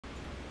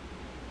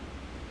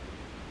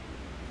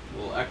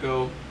little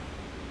echo.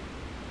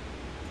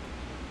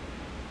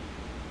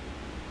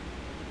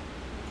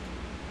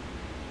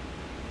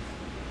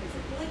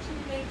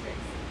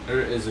 There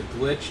is a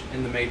glitch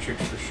in the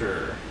matrix for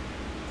sure.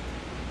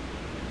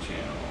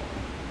 Channel.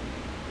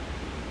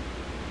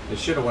 It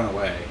should have went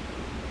away.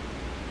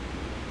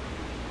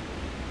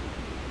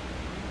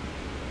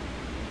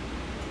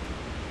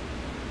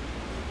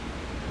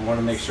 I want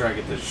to make sure I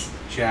get this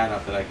chat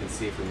up that I can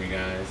see from you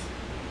guys.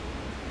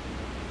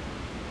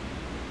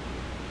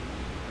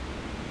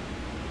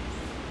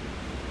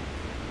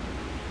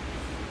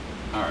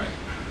 All right.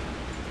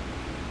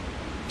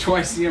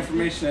 Twice the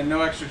information and no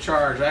extra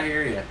charge. I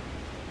hear you.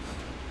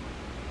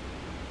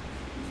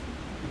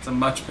 It's a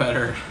much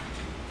better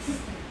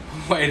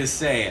way to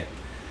say it.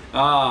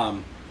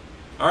 All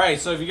right,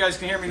 so if you guys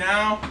can hear me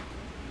now,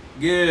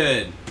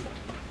 good.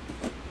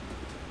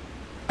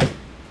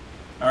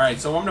 All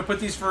right, so I'm gonna put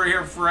these for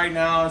here for right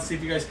now. Let's see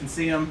if you guys can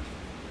see them,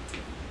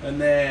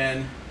 and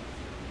then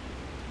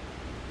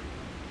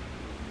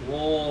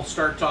we'll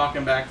start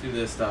talking back through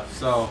this stuff.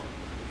 So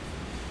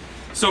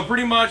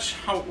pretty much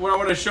what I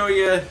want to show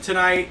you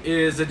tonight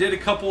is I did a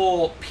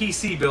couple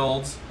PC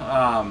builds.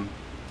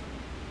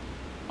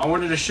 I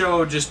wanted to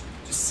show just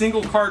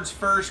single cards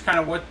first, kind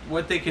of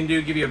what they can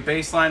do, give you a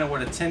baseline of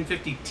what a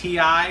 1050 Ti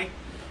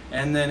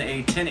and then a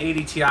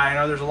 1080 Ti. I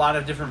know there's a lot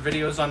of different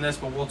videos on this,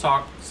 but we'll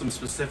talk some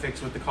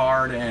specifics with the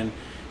card and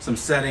some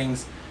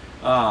settings.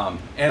 And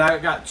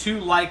I've got two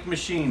like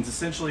machines.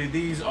 Essentially,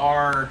 these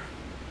are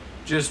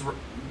just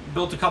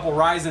built a couple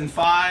Ryzen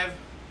 5.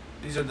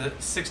 These are the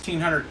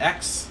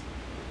 1600X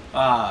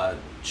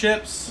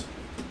chips,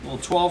 little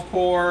 12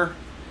 core,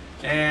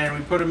 and we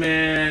put them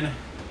in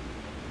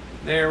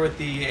there with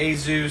the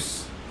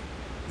Asus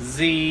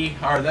Z,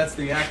 or that's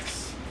the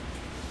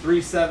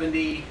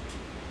X370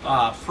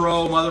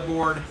 Pro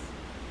motherboard.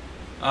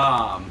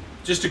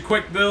 Just a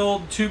quick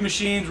build, two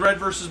machines, red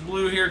versus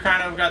blue here,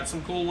 kind of got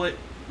some cool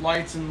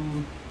lights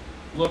and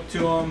look to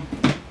them.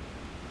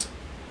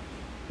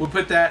 We'll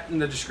put that in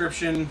the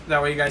description,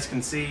 that way you guys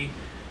can see.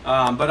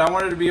 But I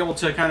wanted to be able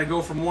to kind of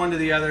go from one to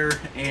the other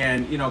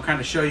and, you know, kind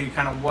of show you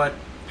kind of what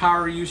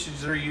power usage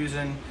they're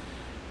using,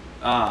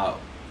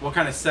 what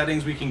kind of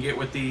settings we can get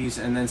with these,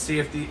 and then see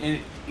if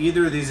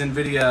either of these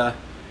NVIDIA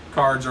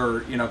cards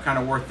are, you know, kind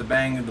of worth the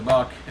bang of the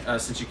buck,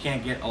 since you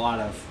can't get a lot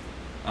of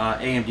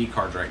AMD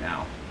cards right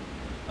now.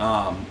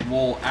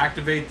 We'll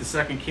activate the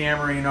second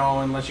camera, you know,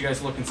 and let you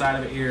guys look inside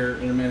of it here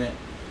in a minute,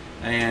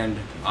 and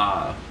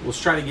we'll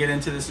try to get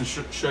into this and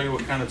show you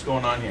what kind of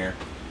going on here.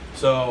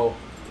 So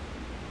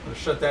I'm gonna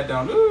shut that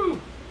down.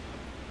 Ooh,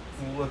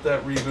 we'll let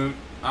that reboot.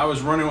 I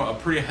was running a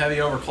pretty heavy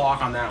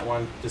overclock on that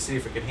one to see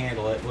if it could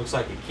handle it. Looks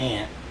like it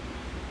can't.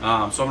 So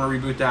I'm gonna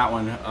reboot that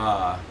one.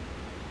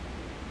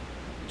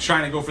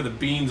 Trying to go for the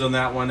beams on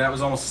that one. That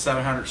was almost a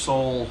 700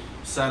 soul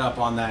setup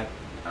on that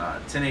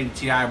 1080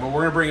 Ti, but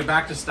we're gonna bring it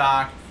back to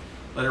stock,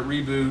 let it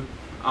reboot.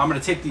 I'm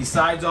gonna take these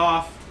sides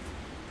off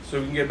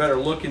so we can get a better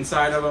look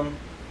inside of them.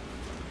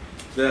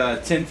 The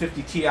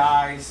 1050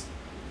 Ti's.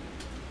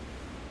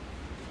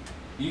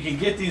 You can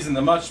get these in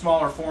the much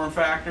smaller form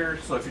factor,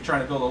 so if you're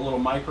trying to build a little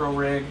micro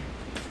rig.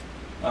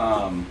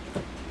 But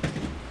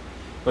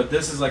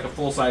this is like a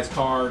full-size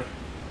card.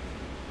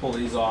 Pull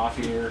these off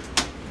here.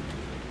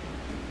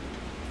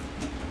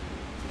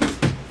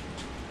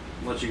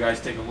 Let you guys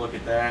take a look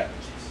at that.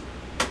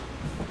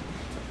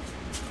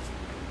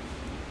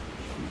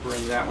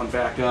 Bring that one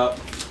back up.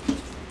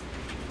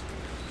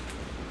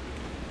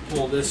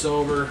 Pull this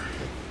over.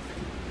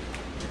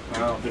 I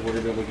don't think we're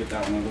going to be able to get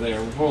that one over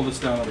there. We'll pull this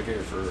down over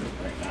here for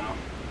right now.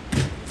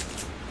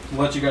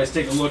 Let you guys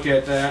take a look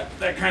at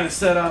that kind of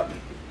setup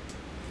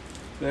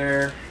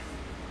there.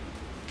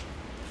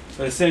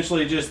 But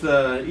essentially just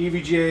the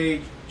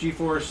eVGA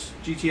GeForce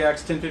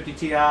GTX 1050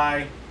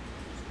 Ti.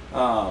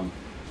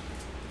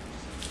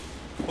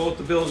 Both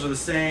the builds are the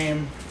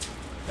same.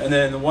 And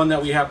then the one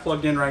that we have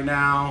plugged in right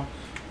now,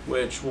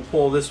 which we'll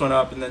pull this one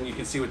up and then you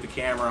can see with the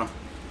camera.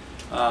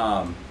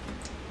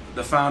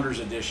 The Founders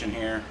Edition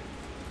here.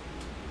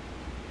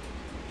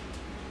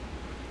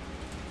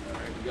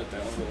 Got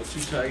that one a little too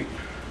tight.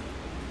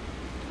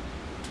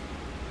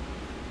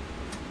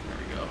 There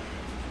we go.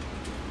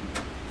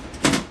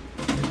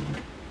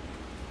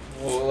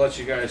 We'll let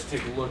you guys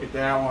take a look at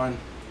that one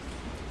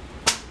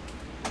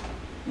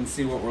and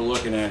see what we're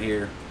looking at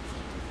here.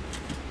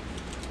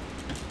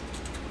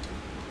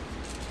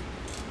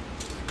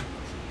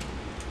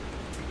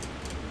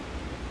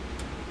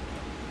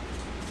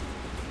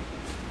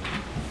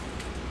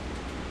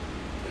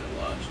 Got a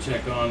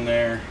Logitech on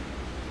there.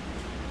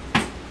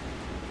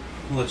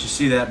 Let you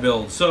see that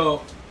build.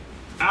 So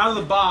out of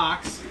the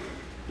box,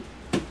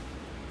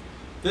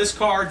 this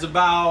card's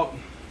about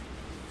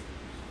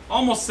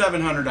almost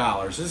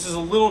 $700. This is a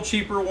little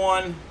cheaper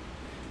one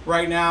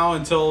right now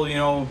until, you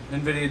know,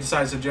 NVIDIA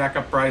decides to jack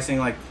up pricing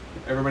like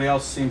everybody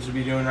else seems to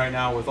be doing right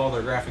now with all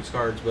their graphics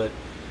cards. But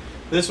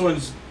this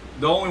one's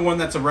the only one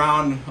that's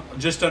around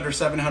just under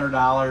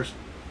 $700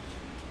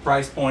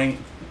 price point.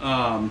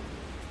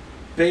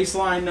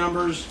 Baseline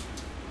numbers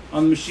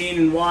on the machine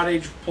and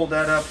wattage. Pulled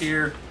that up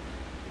here.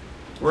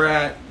 We're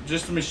at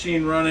just a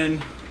machine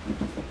running,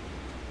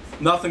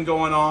 nothing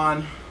going on.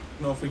 I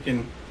don't know if we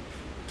can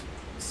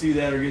see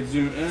that or get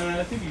zoomed.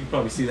 I think you can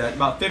probably see that.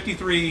 About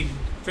 53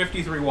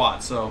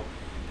 watts. So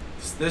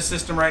this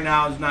system right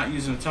now is not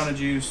using a ton of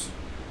juice.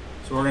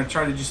 So we're going to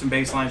try to do some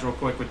baselines real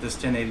quick with this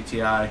 1080 Ti.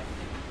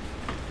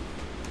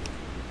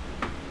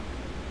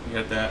 You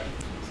got that?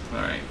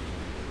 All right.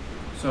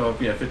 So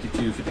yeah,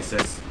 52,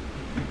 56.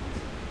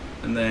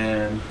 And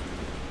then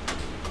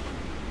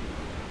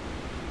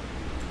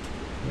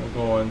we're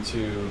going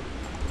to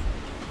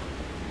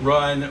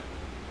run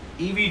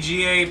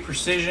eVGA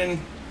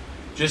Precision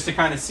just to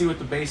kind of see what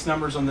the base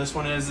numbers on this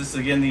one is. This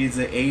again is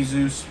the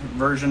Asus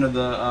version of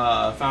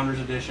the Founders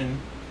Edition.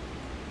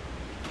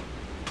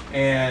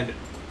 And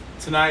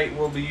tonight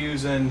we'll be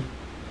using,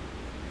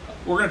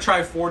 we're going to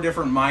try 4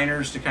 different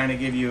miners to kind of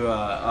give you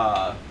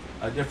a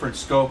different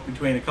scope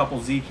between a couple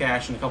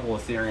Zcash and a couple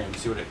Ethereum,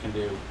 see what it can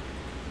do.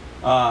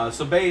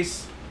 So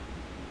base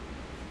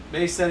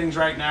settings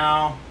right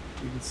now,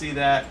 you can see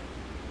that.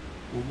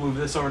 We'll move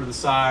this over to the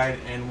side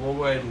and we'll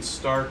go ahead and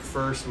start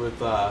first with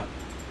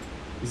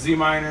Z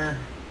miner.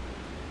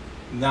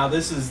 Now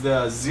this is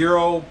the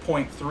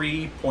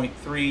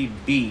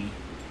 0.3.3b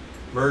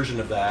version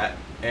of that,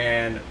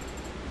 and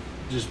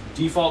just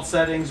default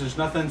settings. There's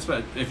nothing.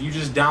 If you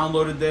just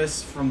downloaded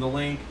this from the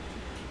link,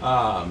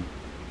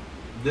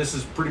 this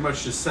is pretty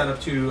much just set up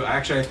to.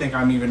 Actually, I think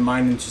I'm even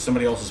mining to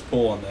somebody else's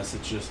pool on this.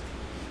 It's just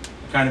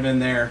kind of in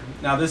there.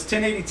 Now this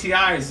 1080 Ti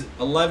is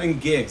 11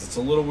 gigs. It's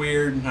a little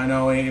weird. I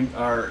know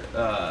our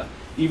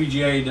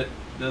eVGA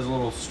does a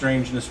little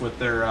strangeness with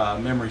their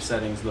memory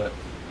settings, but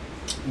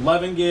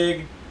 11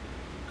 gig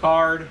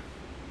card.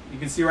 You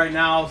can see right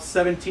now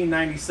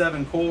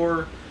 1797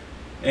 core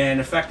and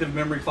effective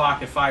memory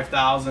clock at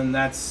 5000.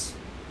 That's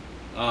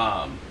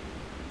a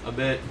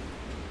bit.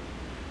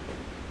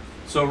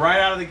 So right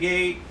out of the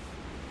gate,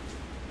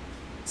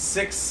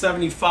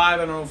 675.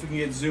 I don't know if we can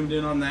get zoomed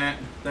in on that.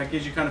 That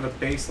gives you kind of a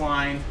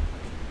baseline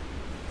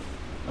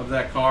of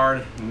that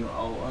card. And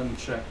I'll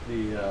uncheck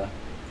the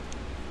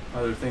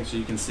other things so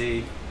you can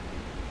see.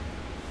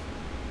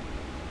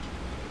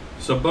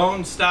 So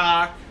bone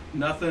stock,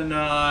 nothing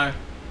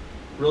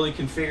really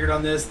configured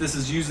on this. This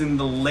is using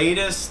the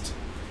latest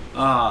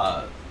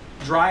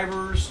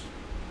drivers.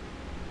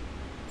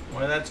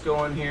 While that's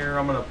going here,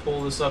 I'm going to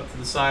pull this up to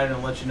the side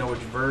and let you know which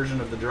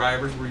version of the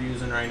drivers we're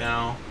using right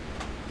now.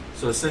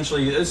 So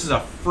essentially, this is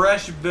a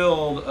fresh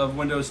build of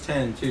Windows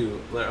 10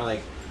 too.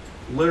 Like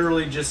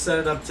literally just set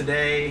it up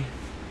today.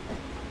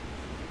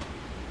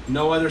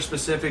 No other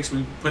specifics.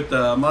 We put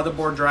the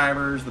motherboard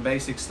drivers, the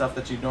basic stuff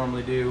that you'd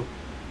normally do,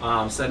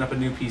 setting up a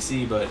new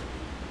PC, but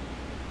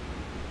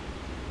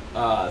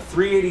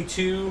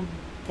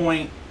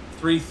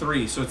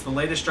 382.33. So it's the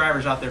latest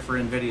drivers out there for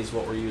NVIDIA is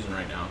what we're using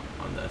right now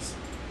on this.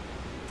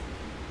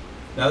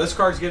 Now this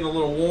card's getting a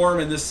little warm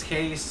in this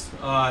case.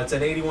 It's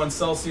at 81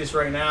 Celsius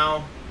right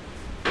now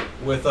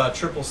with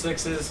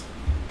 666s. It's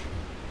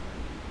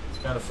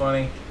kind of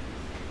funny.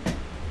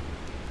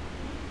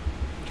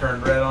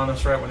 Turned red on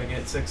us right when it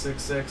gets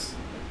 666.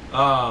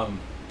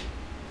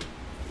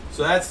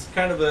 So that's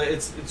kind of the,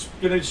 it's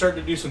going to start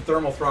to do some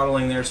thermal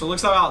throttling there. So it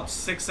looks about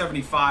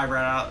 675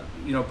 right out,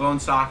 you know, bone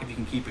stock if you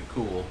can keep it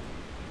cool.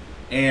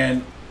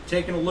 And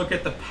taking a look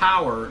at the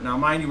power, now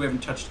mind you, we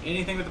haven't touched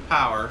anything with the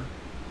power.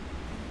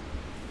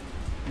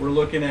 We're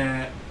looking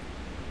at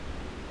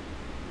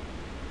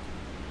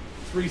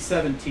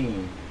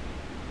 317.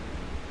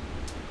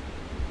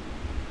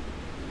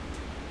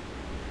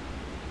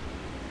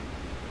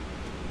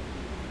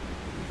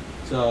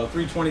 So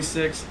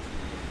 326.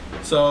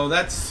 So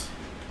that's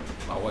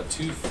about what,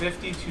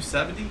 250,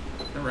 270? Is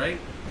that right?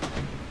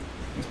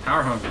 It's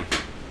power hungry.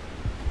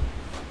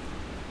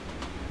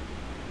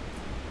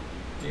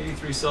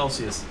 83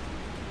 Celsius.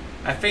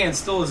 That fan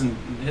still isn't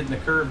hitting the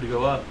curve to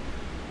go up.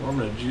 Well,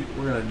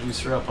 we're gonna juice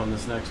her up on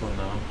this next one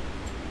though.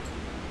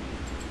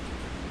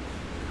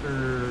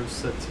 Curve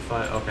set to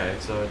 5. Okay,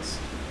 so it's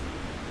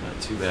not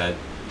too bad.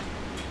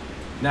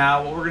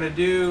 Now what we're gonna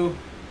do,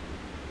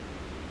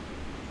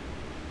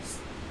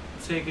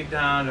 take it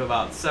down to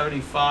about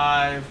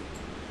 75.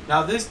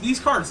 Now these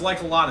cards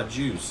like a lot of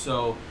juice,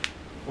 so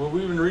what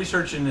we've been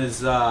researching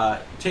is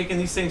taking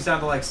these things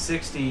down to like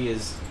 60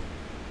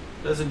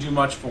 doesn't do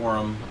much for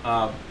them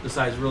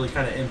besides really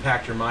kind of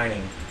impact your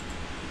mining.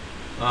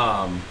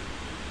 So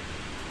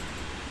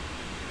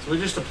we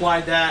just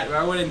applied that.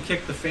 I went and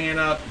kicked the fan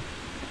up.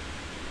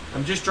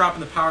 I'm just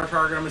dropping the power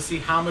target. I'm gonna see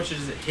how much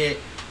does it take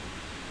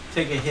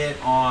a hit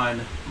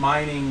on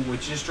mining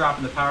with just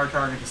dropping the power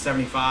target to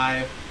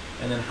 75,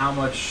 and then how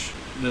much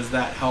does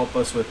that help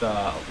us with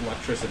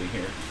electricity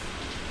here.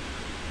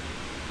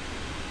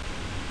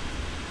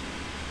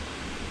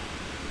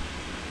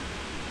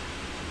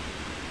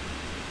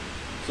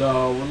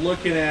 So we're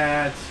looking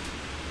at,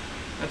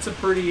 that's a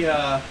pretty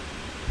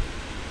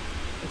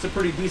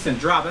decent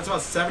drop. That's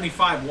about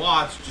 75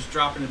 watts, just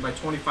dropping it by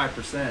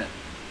 25%.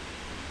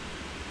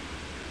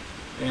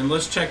 And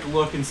let's check a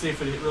look and see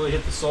if it really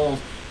hit the soles.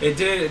 It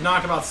did. It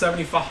knocked about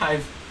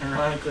 75,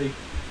 ironically,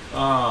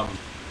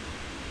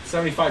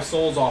 75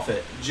 souls off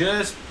it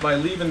just by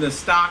leaving the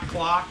stock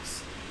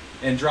clocks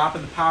and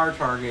dropping the power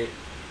target.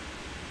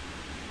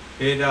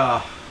 It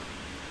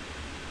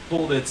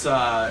pulled its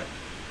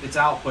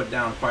output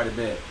down quite a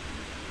bit.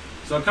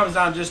 So it comes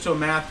down just to a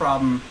math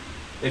problem.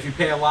 If you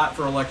pay a lot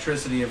for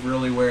electricity, of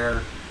really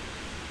where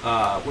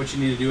what you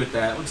need to do with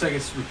that. Looks like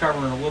it's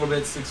recovering a little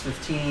bit,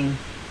 615,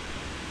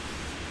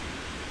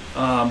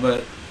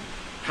 but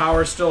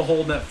power's still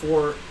holding at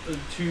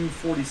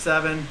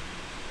 247.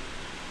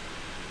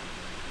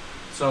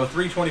 So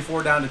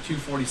 324 down to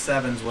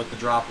 247 is what the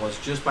drop was,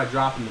 just by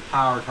dropping the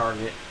power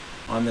target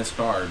on this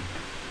card.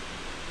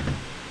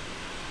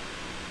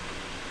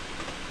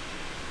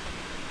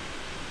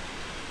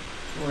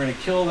 We're going to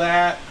kill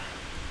that.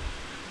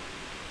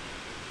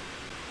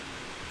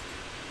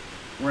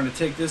 We're going to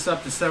take this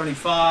up to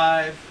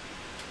 75.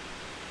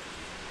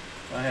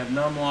 I have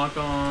numlock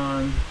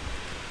on.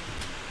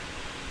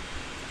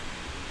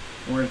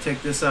 We're going to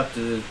take this up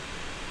to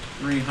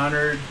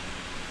 300.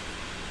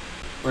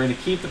 We're going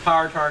to keep the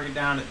power target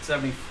down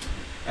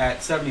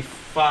at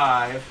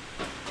 75.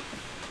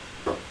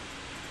 We're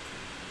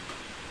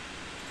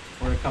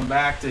going to come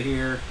back to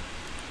here,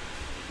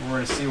 and we're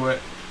going to see what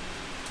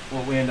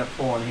we end up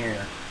pulling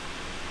here.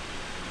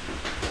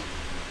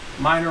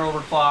 Minor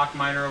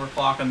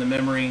overclock on the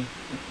memory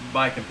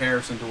by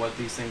comparison to what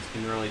these things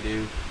can really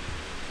do.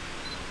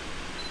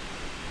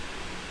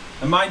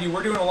 And mind you,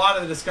 we're doing a lot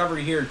of the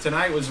discovery here.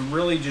 Tonight was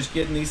really just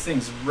getting these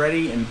things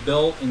ready and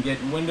built and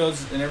getting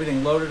Windows and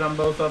everything loaded on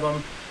both of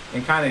them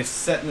and kind of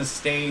setting the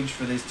stage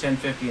for this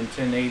 1050 and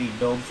 1080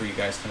 build for you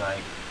guys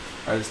tonight,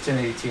 or this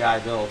 1080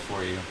 Ti build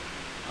for you.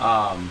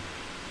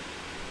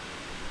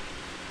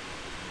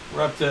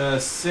 We're up to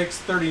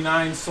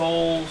 639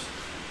 souls.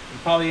 We'll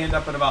probably end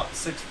up at about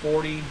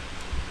 640,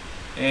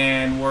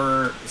 and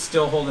we're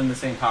still holding the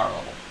same power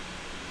level.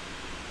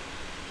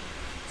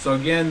 So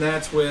again,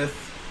 that's with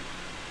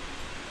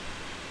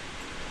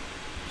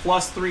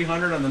plus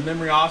 300 on the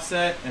memory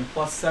offset and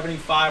plus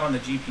 75 on the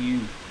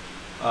GPU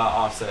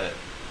offset.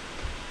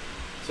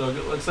 So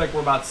it looks like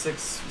we're about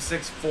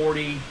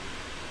 640,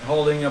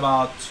 holding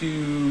about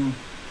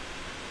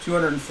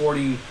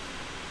 240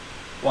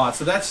 watts.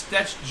 So that's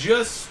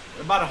just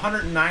about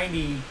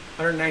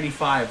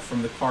 195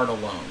 from the card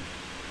alone.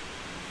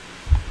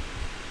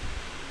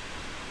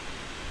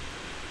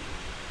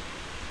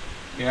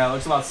 Yeah, it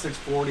looks about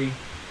 640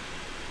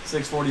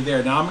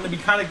 there. Now I'm going to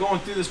be kind of going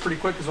through this pretty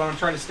quick because I'm going to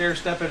try to stair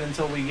step it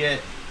until we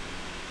get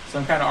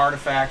some kind of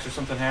artifacts or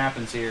something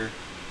happens here.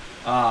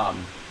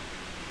 And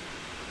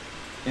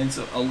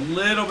so a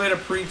little bit of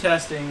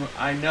pre-testing.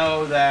 I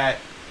know that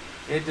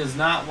it does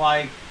not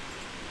like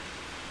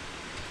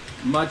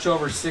much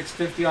over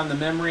 650 on the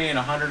memory and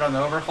 100 on the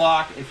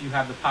overclock if you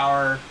have the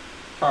power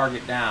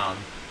target down.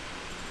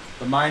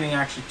 The mining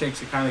actually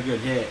takes a kind of good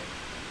hit.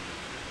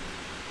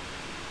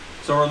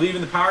 So we're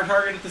leaving the power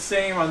target at the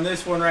same on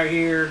this one right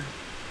here,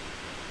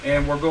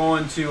 and we're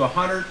going to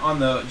 100 on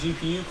the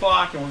GPU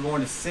clock, and we're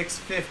going to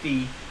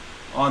 650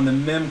 on the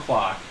MEM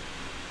clock.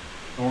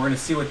 And we're going to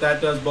see what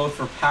that does both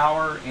for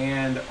power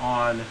and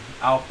on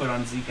output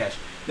on Zcash.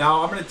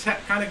 Now I'm going to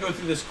kind of go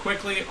through this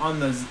quickly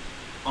on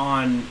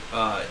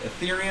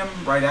Ethereum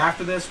right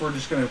after this. We're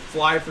just going to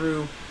fly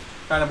through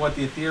kind of what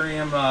the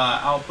Ethereum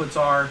outputs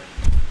are,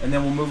 and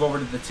then we'll move over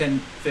to the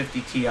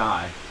 1050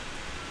 Ti.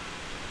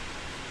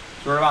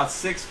 So we're about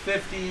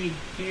 650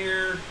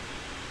 here,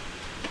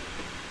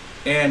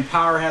 and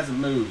power hasn't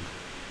moved.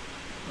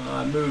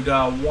 Moved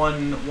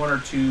one or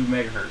two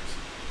megahertz,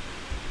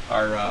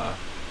 or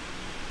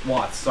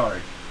watts,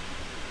 sorry.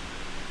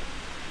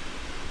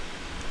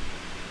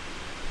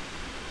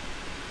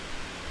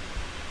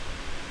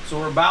 So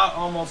we're about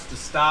almost to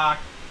stock,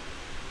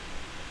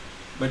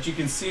 but you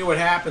can see what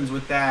happens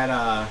with that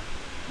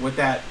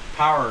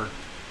power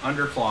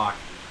underclock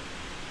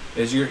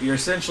is you're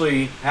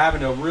essentially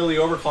having to really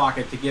overclock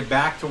it to get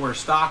back to where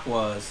stock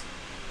was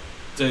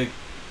to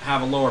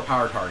have a lower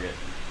power target.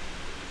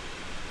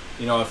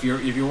 You know, if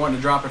you're wanting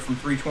to drop it from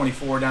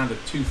 324 down to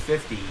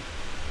 250,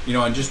 you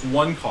know, on just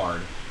one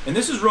card. And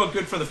this is real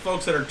good for the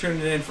folks that are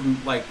tuning in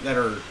from that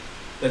are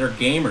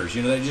gamers.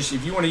 You know, that just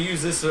if you want to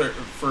use this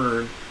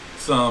for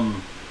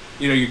some,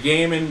 you know, you're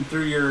gaming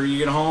through you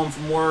get home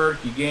from work,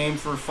 you game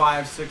for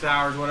 5-6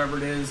 hours, whatever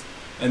it is,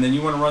 and then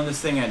you want to run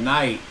this thing at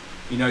night.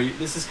 You know,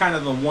 this is kind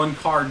of the one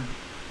card,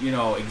 you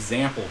know,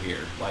 example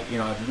here. Like, you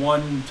know, I have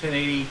one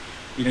 1080,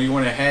 you know, you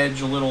want to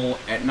hedge a little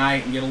at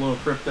night and get a little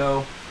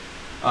crypto,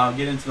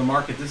 get into the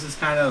market. This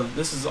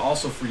is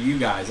also for you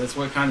guys. That's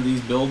what kind of these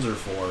builds are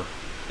for,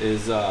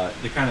 is to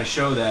kind of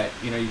show that,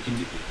 you know, you can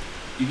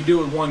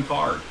do it with one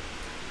card.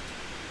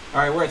 All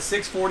right, we're at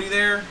 640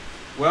 there.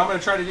 What I'm going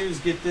to try to do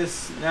is get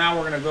this, now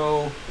we're going to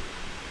go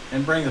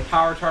and bring the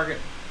power target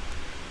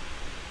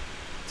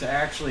to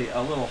actually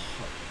a little,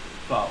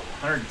 about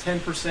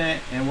 110%,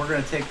 and we're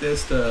going to take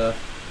this to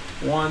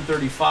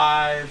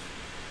 135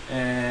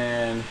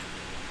 and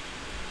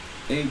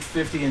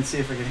 850 and see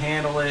if we can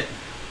handle it.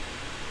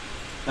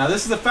 Now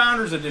this is the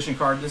Founders Edition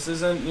card. This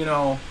isn't, you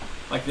know,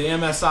 like the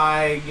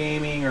MSI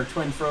Gaming or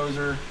Twin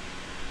Frozer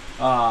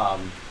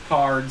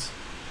cards.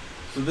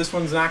 So this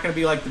one's not going to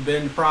be like the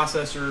bin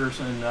processors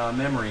and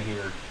memory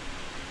here.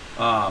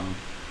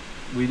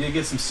 We did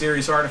get some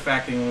serious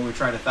artifacting when we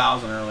tried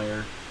 1000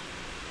 earlier.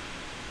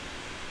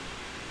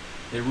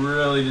 It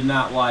really did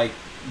not like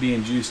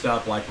being juiced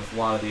up like with a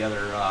lot of the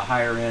other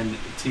higher end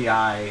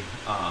TI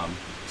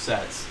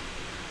sets.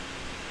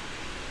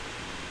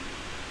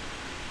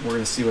 We're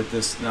going to see what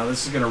this, now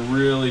this is going to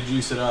really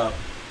juice it up.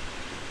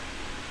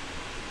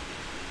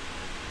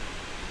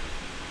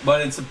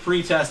 But in some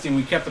pre-testing,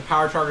 we kept the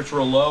power targets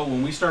real low.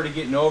 When we started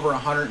getting over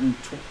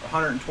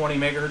 120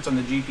 megahertz on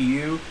the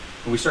GPU,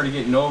 when we started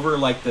getting over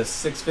like the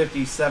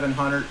 650,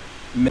 700,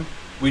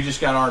 we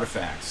just got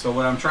artifacts. So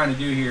what I'm trying to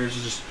do here is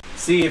just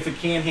see if it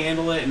can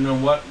handle it and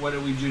then what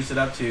did we juice it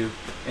up to.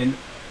 And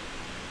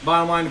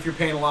bottom line, if you're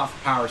paying a lot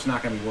for power, it's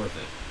not going to be worth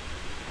it.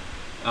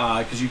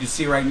 Because you can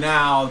see right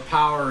now, the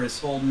power is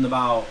holding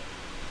about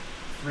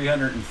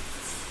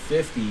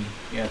 350,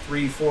 yeah,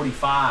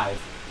 345.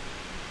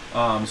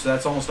 So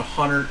that's almost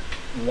 100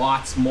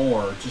 watts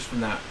more just from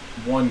that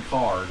one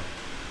card.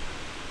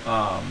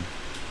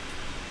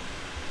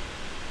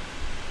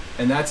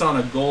 And that's on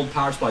a gold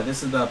power supply.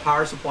 This is the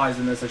power supplies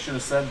in this. I should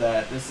have said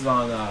that. This is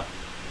on,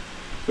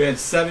 we had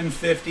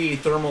 750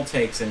 thermal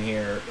takes in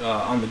here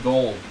on the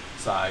gold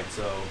side.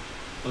 So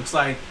looks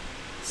like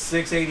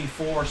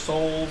 684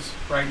 souls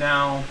right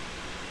now.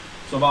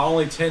 So about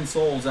only 10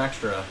 souls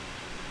extra.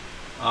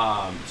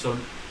 So,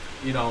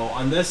 you know,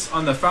 on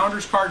the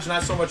Founders cards,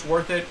 not so much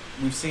worth it.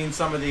 We've seen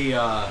some of the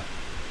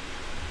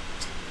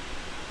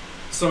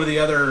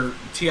other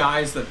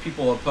TIs that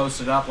people have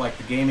posted up, like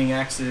the Gaming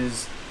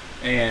X's,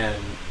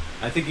 and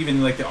I think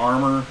even like the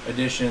Armor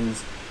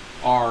editions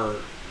are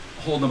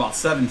holding about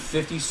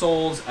 750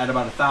 souls at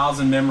about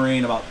 1000 memory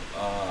and about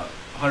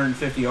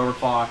 150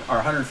 overclock, or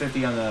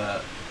 150 on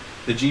the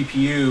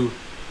GPU,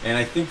 and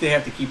I think they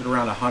have to keep it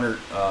around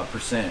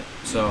 100%.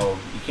 So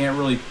you can't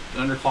really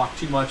underclock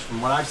too much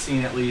from what I've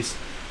seen, at least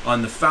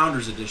on the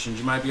Founders editions.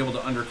 You might be able to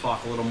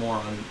underclock a little more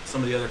on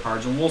some of the other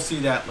cards, and we'll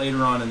see that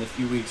later on in the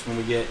few weeks when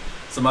we get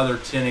some other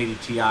 1080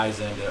 Ti's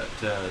in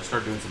to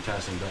start doing some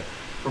testing. But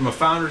from a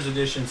Founders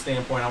edition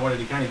standpoint, I wanted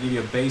to kind of give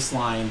you a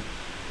baseline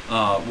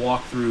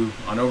walkthrough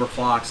on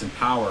overclocks and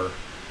power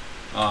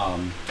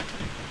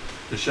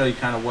to show you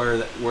kind of where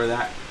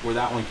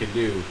that one can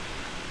do.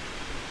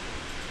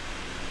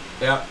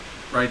 Yep,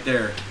 right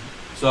there.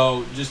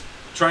 So just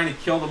trying to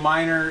kill the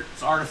miner.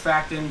 It's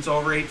artifacting. It's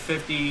over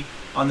 850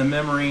 on the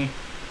memory.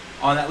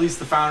 On at least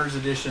the Founders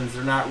editions,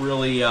 they're not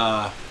really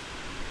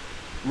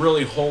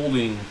really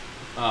holding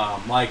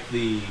like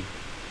the,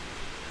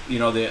 you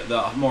know,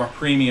 the more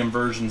premium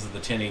versions of the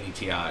 1080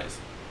 Ti's.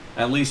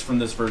 At least from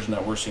this version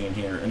that we're seeing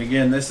here. And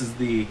again, this is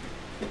the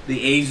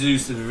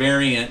Asus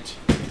variant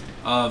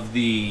of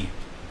the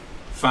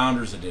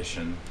Founders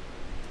edition.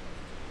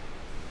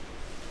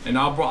 And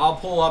I'll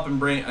pull up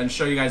and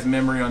show you guys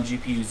memory on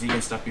GPU-Z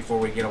and stuff before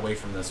we get away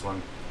from this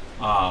one,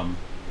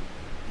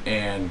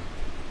 and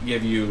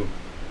give you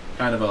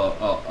kind of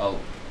a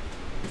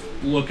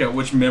look at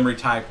which memory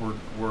type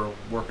we're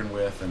working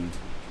with and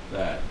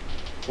that.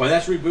 While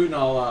that's rebooting,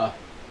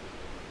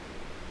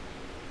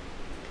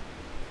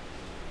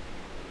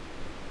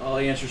 I'll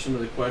answer some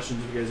of the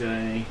questions if you guys got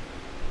any.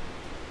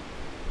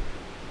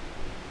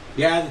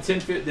 Yeah, the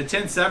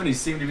 1070s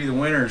seem to be the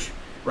winners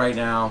right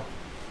now.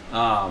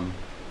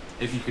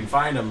 If you can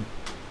find them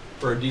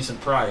for a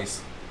decent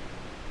price.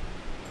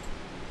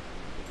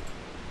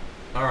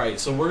 All right,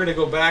 so we're gonna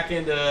go back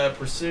into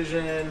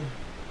precision.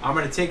 I'm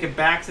gonna take it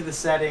back to the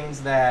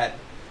settings that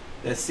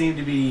seem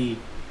to be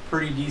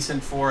pretty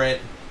decent for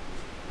it.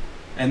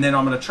 And then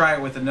I'm gonna try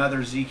it with another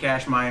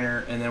Zcash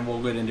miner, and then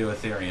we'll get into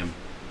Ethereum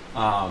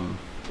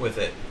with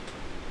it.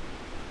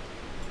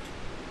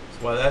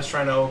 So while that's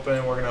trying to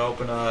open, we're gonna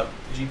open up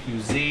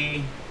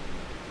GPU-Z.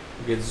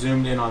 We'll get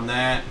zoomed in on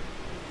that.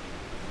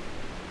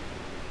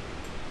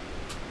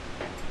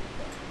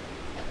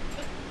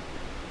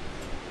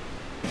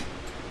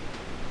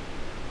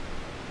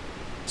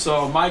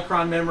 So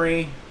Micron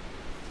memory,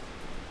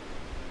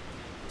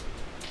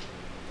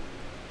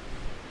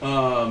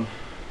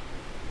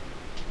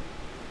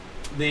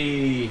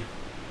 the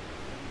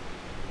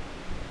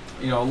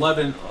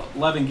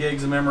 11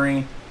 gigs of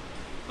memory.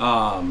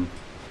 So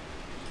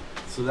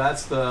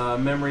that's the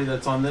memory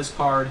that's on this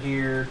card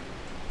here.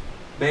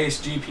 Base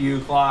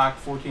GPU clock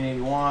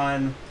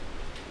 1481,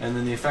 and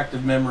then the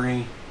effective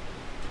memory,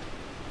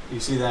 you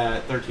see that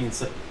at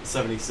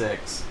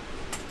 1376.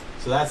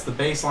 So that's the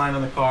baseline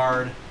on the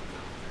card.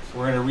 So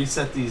we're going to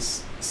reset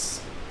these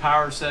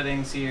power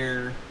settings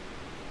here.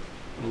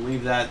 We'll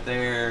leave that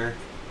there.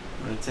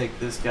 I'm going to take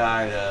this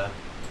guy to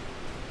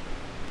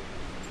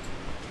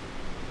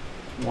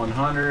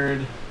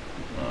 100.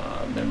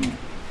 Then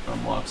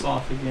unlocks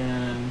off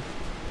again.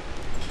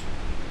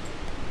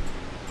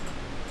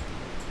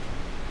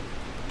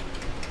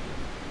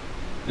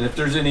 And if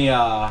there's any,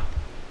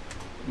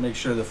 make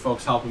sure the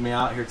folks helping me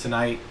out here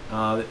tonight,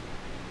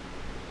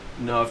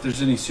 know if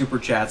there's any super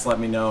chats, let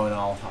me know and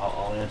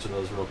I'll answer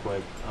those real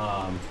quick.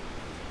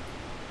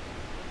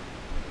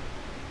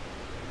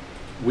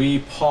 We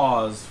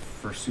pause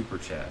for super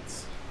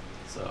chats,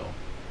 so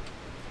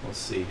let's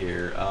see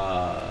here.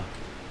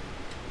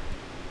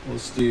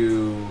 Let's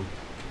do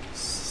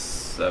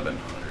 700.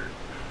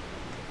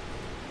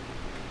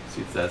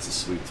 See if that's a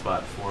sweet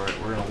spot for it.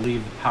 We're gonna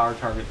leave the power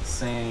target the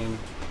same.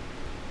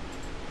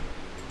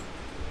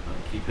 I'll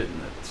keep hitting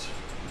it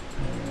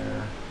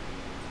there.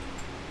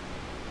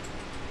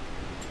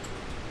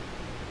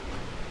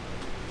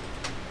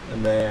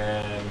 And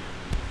then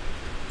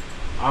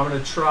I'm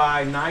gonna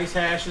try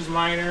Nicehash's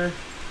miner.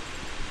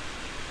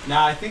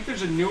 Now I think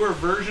there's a newer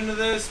version of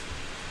this.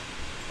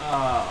 We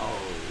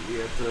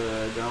have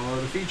to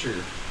download the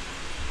feature.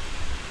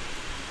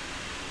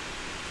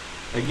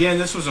 Again,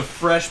 this was a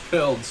fresh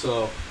build,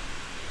 so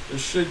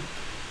this should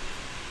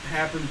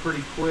happen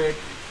pretty quick.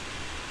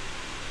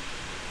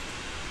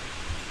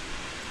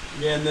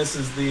 Again, this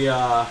is the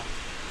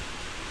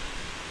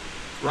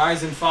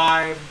Ryzen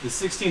 5, the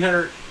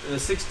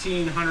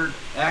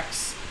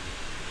 1600X.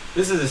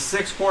 This is a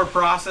 6-core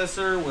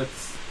processor with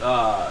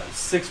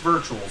 6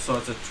 virtual, so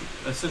it's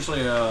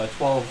essentially a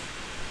 12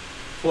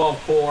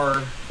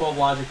 core, 12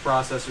 logic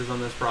processors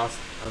on this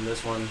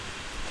one.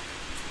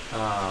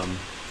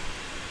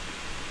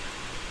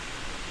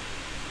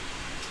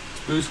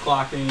 It's boost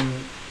clocking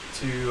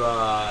to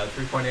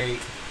 3.8.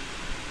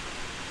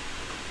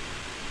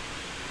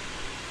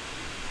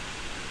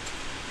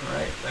 All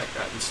right, that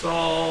got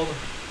installed,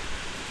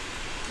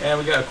 and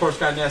we got, of course,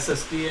 got an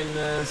SSD in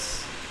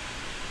this.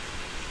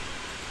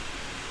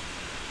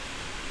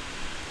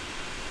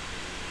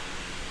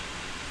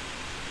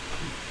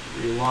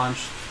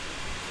 Relaunched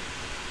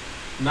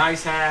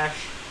Nicehash.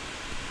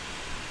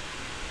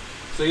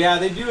 So yeah,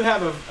 they do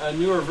have a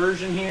newer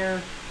version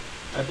here.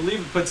 I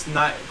believe it puts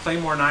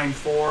Claymore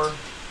 9.4.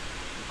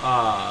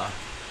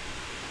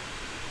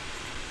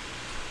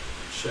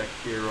 Check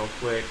here real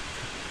quick.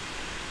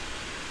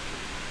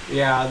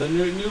 Yeah, the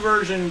new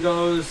version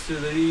goes to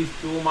the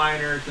dual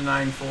miner to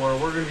 9.4.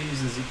 We're going to be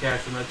using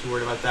Zcash. I'm not too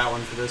worried about that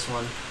one for this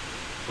one.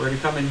 We're going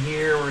to come in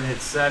here. We're going to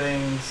hit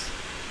settings.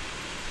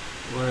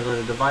 We're going to go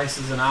to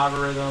devices and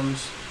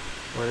algorithms.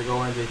 We're going to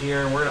go into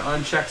here, and we're going to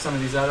uncheck some of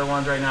these other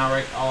ones right now.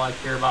 Right, all I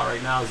care about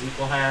right now is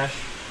equal hash.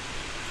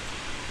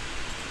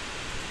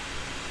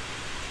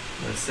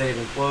 I'm going to save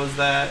and close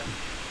that.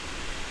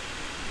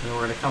 And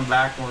we're going to come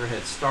back and we're going to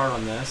hit start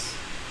on this.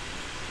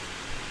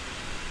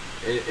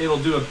 It'll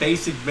do a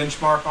basic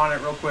benchmark on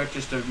it real quick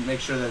just to make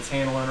sure that it's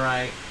handling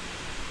right,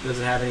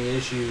 doesn't have any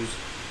issues.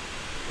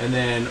 And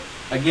then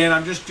again,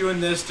 I'm just doing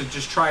this to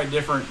just try a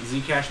different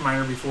Zcash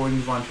miner before we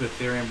move on to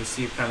Ethereum to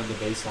see kind of the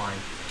baseline.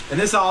 And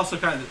this also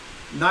kind of,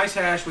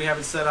 Nicehash, we have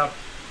it set up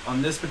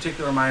on this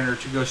particular miner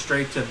to go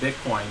straight to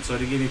Bitcoin. So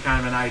to give you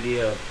kind of an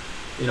idea of,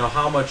 you know,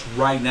 how much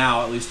right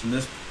now, at least in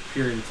this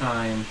period of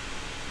time,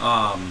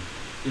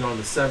 you know, on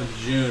the 7th of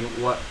June,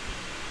 what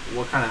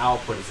kind of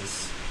output does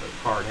this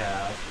card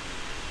have?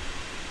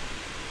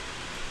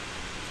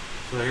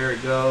 So here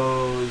it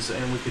goes,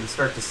 and we can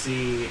start to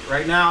see,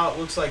 right now it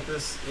looks like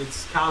this,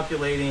 it's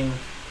calculating,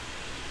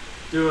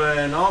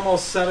 doing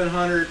almost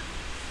 700, so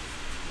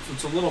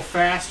it's a little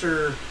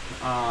faster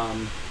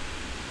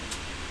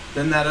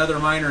than that other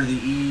miner,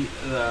 the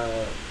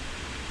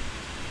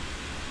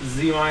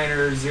Z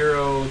miner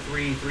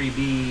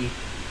 033B.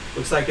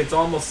 Looks like it's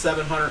almost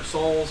 700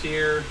 souls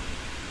here,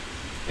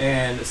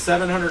 and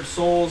 700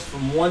 souls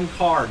from one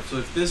card. So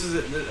if this is,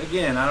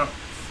 again, I'm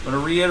going to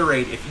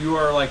reiterate, if you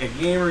are like a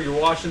gamer, you're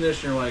watching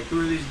this, and you're like,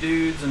 who are these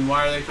dudes and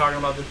why are they talking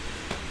about this?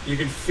 You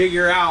can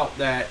figure out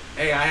that,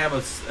 hey, I have a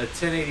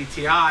 1080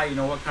 Ti, you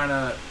know, what kind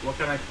of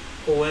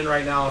pull in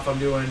right now if I'm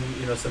doing,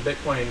 you know, some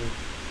Bitcoin,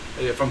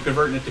 if I'm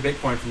converting it to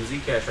Bitcoin from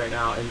Zcash right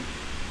now. And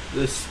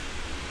this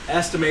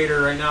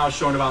estimator right now is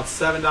showing about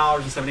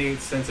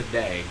 $7.78 a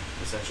day,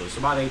 essentially. So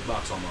about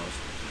 $8 almost.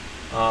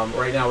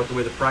 Right now with the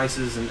way the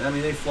prices, and I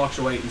mean, they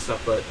fluctuate and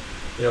stuff, but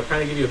you know,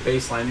 kind of give you a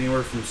baseline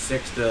anywhere from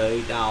 $6 to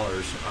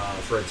 $8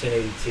 for a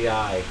 1080 Ti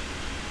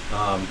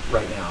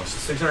right now. So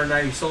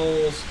 690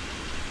 souls.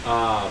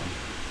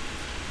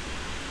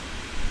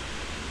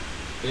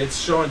 It's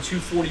showing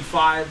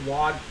 245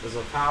 watt as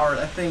a power.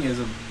 That thing is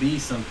a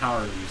beast on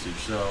power usage.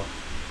 So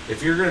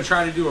if you're going to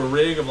try to do a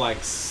rig of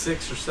like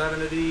 6 or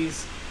 7 of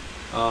these,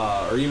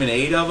 or even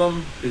 8 of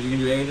them, because you can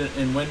do 8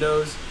 in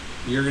Windows,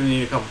 you're going to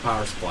need a couple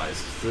power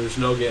supplies. There's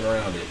no getting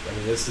around it. I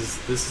mean, this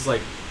is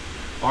like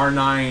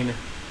R9.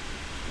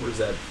 What is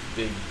that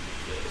big?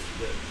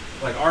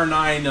 Like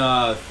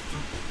R9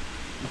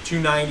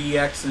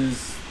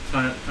 290X's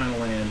kind of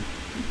land.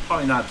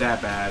 Probably not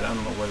that bad. I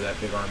don't know where that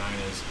big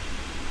R9 is.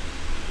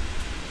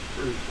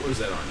 Where's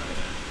that R9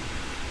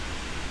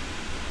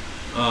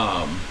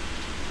 at?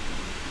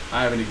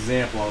 I have an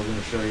example I was going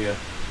to show you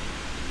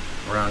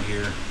around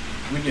here.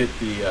 We get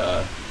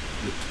the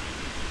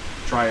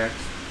Tri-X.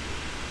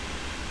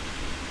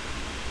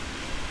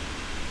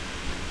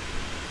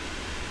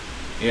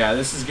 Yeah,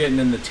 this is getting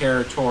in the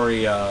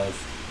territory of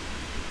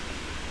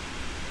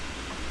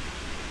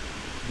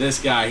this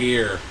guy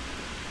here.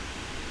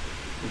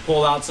 We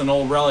pulled out some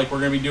old relic. We're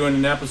going to be doing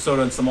an episode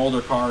on some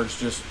older cards.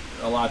 Just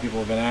a lot of people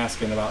have been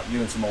asking about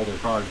doing some older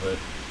cards, but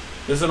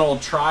this is an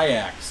old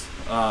Tri-X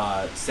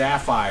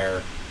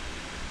Sapphire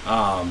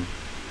R9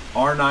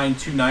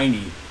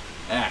 290X.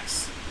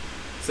 This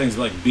thing's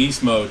like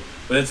beast mode,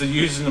 but it's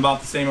using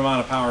about the same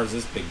amount of power as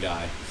this big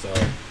guy. So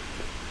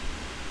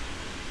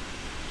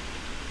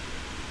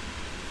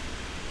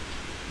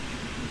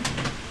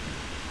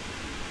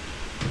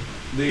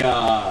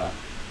yeah,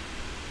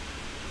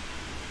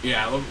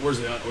 look, where's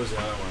the other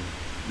one?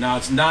 Now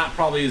it's not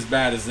probably as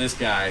bad as this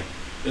guy.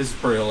 This is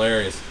pretty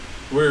hilarious.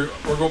 We'll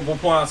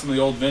pull out some of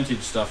the old vintage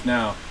stuff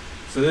now.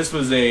 So this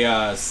was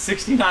a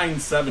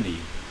 6970.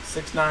 This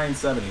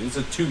is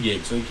a 2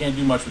 gig, so you can't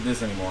do much with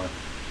this anymore.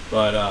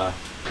 But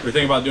we're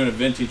thinking about doing a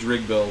vintage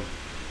rig build,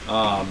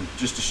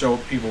 just to show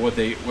people what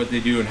they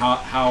do and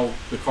how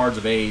the cards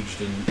have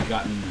aged and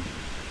gotten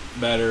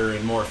better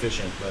and more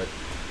efficient. But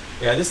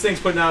yeah, this thing's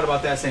putting out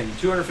about that same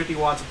 250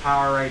 watts of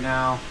power right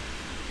now.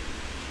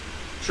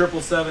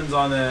 777's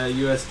on the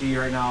USD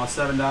right now.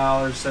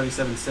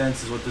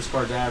 $7.77 is what this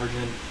card's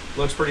averaging.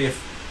 Looks pretty,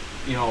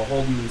 you know,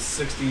 holding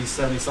 60,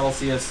 70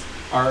 Celsius.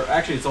 Or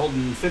actually, it's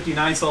holding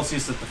 59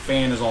 Celsius if the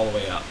fan is all the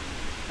way up.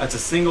 That's a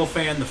single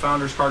fan. The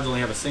Founders cards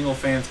only have a single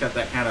fan. It's got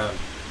that kind of,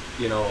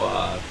 you know,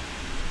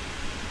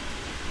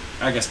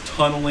 I guess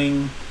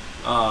tunneling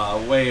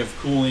way of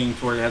cooling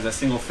to where it has a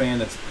single fan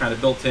that's kind of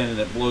built in and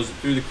it blows it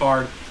through the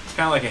card. It's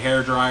kind of like a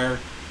hair dryer.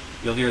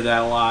 You'll hear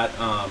that a lot.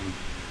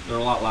 They're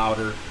a lot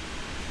louder.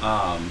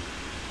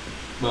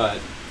 But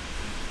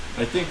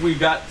I think we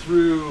got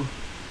through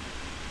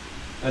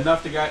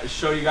enough to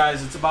show you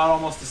guys. It's about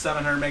almost a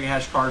 700 mega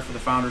hash card for the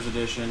Founders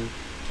Edition.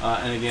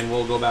 And again,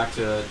 we'll go back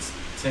to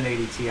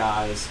 1080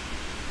 Ti's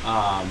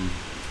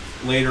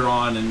later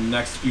on in the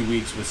next few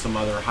weeks with some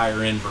other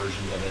higher end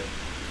versions of it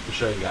to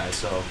show you guys.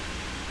 So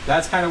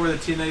that's kind of where the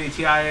 1080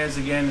 Ti is.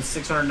 Again, it's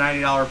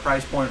 $690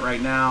 price point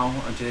right now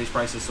on today's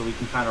prices, so we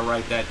can kind of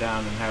write that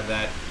down and have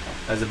that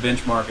as a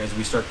benchmark as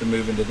we start to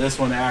move into this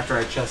one after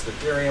I test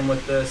Ethereum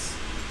with this.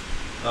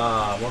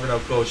 We're going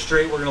to go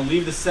straight. We're going to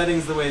leave the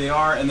settings the way they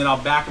are, and then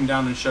I'll back them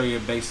down and show you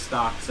base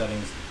stock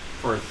settings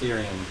for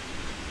Ethereum.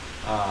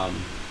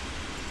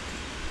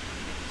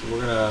 So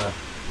we're going to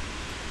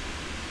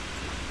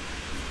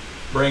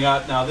bring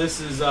up, now this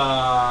is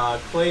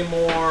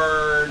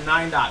Claymore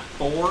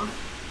 9.4.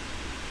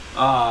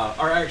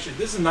 Or actually,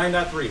 this is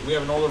 9.3. We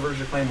have an older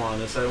version of Claymore on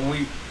this.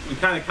 We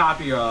kind of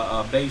copy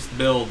a base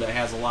build that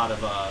has a lot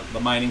of the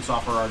mining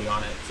software already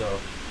on it. So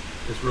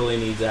this really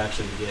needs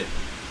actually to get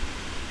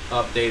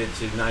updated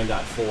to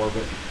 9.4.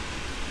 But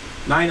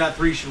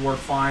 9.3 should work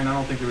fine. I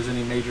don't think there was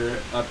any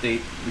major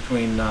update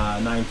between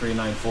 9.3 and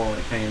 9.4 when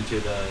it came to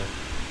the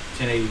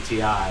 1080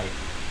 Ti.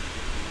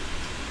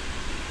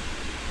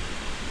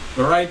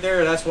 But right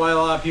there, that's why a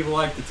lot of people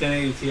like the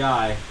 1080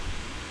 Ti.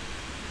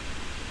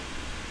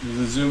 You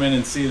can zoom in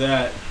and see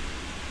that.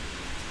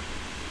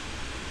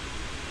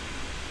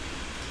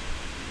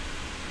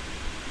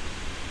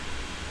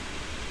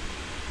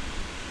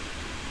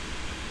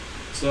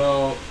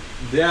 So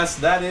yes,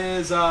 that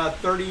is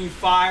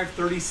 35,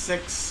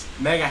 36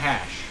 mega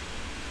hash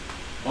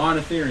on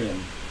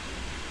Ethereum.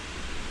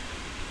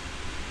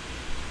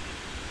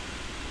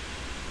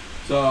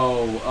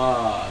 So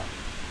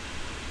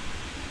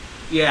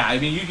yeah, I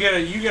mean you get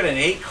an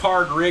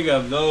 8-card rig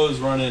of those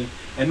running.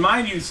 And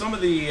mind you, some of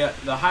the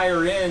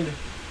higher end,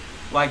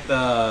 like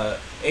the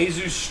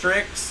Asus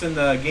Strix and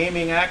the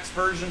Gaming X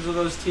versions of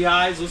those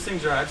TIs, those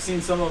things are, I've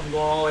seen some of them go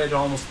all the way to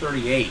almost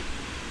 38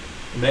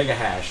 mega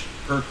hash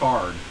per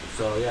card.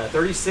 So yeah,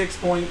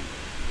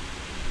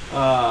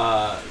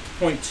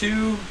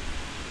 36.2,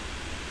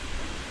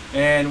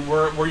 and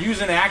we're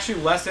using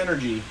actually less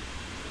energy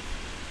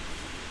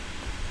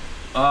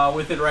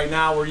with it right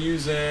now. We're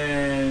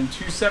using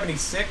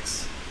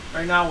 276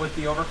 right now with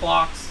the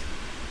overclocks.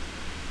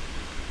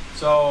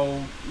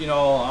 So, you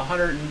know,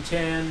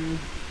 110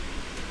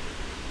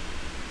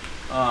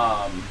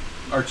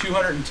 or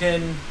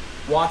 210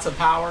 watts of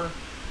power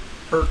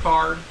per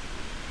card.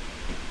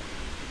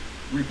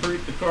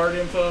 Repeat the card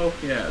info.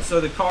 Yeah, so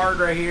the card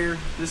right here,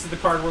 this is the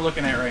card we're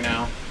looking at right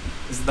now.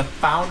 This is the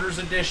Founders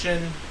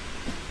Edition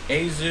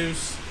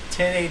Asus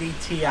 1080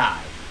 Ti.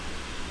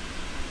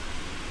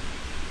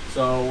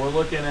 So we're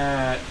looking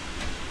at,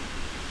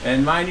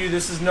 and mind you,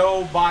 this is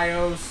no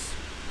BIOS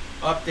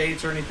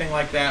updates or anything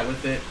like that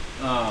with it.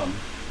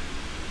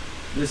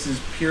 This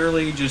is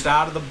purely just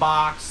out of the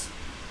box,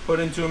 put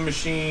into a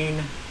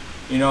machine.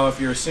 You know, if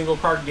you're a single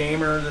card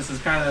gamer, this is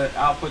kind of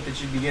output that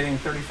you'd be getting,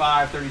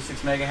 35,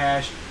 36 mega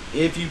hash.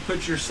 If you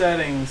put your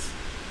settings,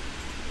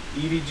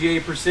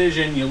 eVGA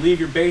precision, you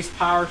leave your base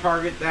power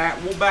target, that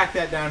we'll back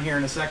that down here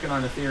in a second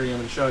on Ethereum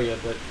and show you.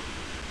 But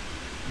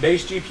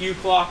base GPU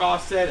clock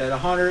offset at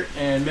 100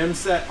 and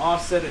memset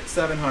offset at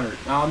 700.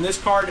 Now on this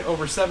card,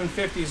 over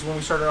 750 is when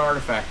we started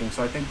artifacting.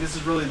 So I think this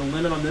is really the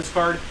limit on this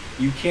card.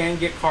 You can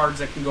get cards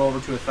that can go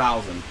over to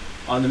 1,000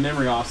 on the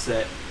memory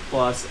offset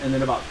plus, and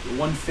then about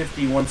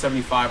 150,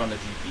 175 on the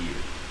GPU.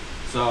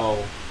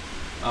 So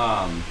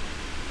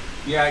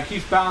Yeah, it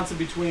keeps bouncing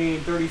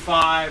between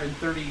 35 and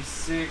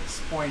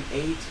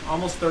 36.8,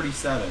 almost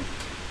 37.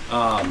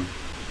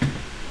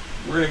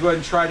 We're gonna go ahead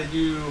and try to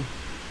do,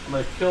 I'm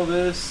gonna kill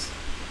this.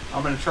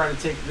 I'm gonna try to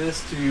take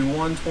this to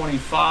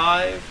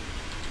 125.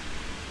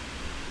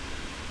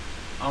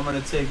 I'm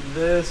gonna take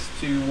this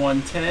to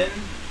 110.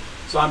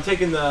 So I'm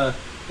taking the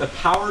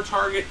power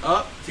target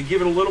up to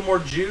give it a little more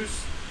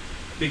juice,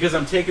 because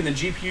I'm taking the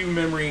GPU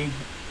memory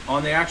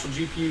on the actual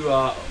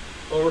GPU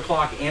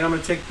overclock, and I'm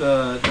gonna take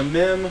the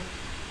mem.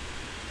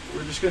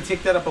 We're just gonna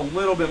take that up a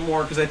little bit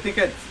more, because I think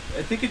it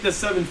does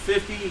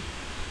 750.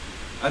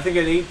 I think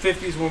at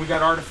 850 is when we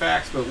got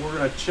artifacts, but we're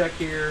gonna check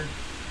here.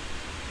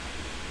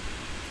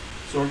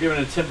 So we're giving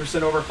it a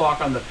 10%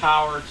 overclock on the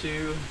power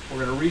too.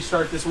 We're gonna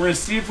restart this. We're gonna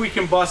see if we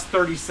can bust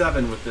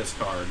 37 with this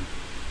card.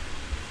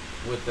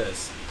 With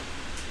this.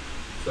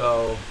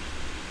 So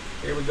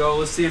here we go.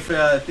 Let's see if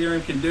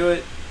Ethereum can do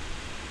it.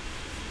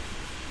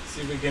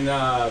 See if we can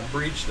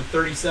breach the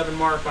 37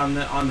 mark on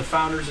the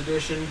Founders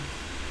Edition.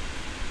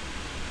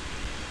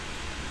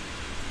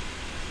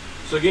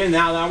 So again,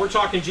 now we're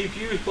talking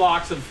GPU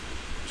clocks of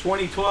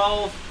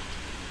 2012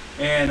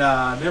 and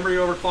memory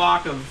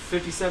overclock of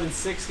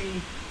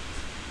 5760.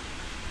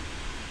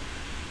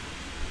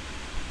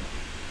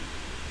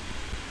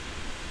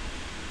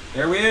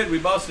 There we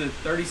busted it.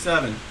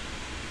 37.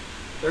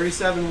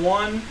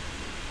 37.1.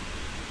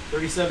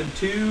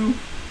 37.2.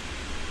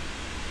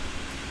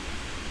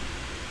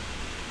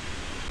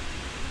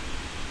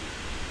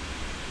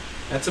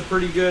 That's a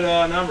pretty good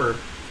number.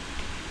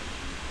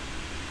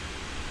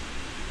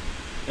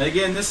 And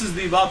again, this is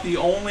about the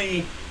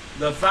only,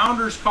 the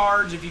Founders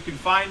cards, if you can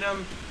find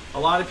them. A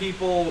lot of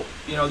people,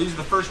 you know, these are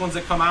the first ones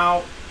that come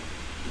out.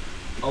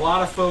 A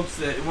lot of folks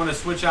that want to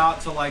switch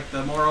out to like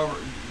the more over,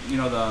 you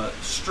know, the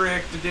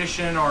strict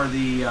edition, or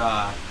the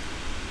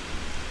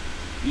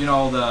you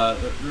know,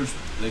 there's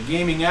the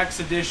Gaming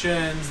X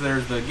editions,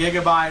 there's the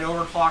Gigabyte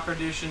overclock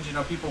editions. You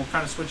know, people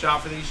kind of switch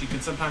out for these. You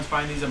can sometimes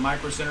find these at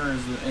Micro Center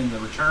in the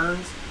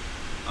returns,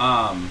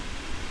 and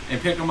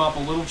pick them up a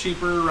little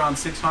cheaper, around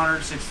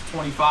 600,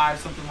 625,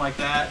 something like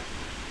that.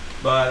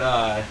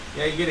 But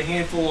yeah, you get a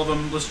handful of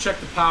them. Let's check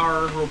the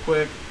power real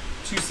quick.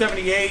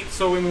 278.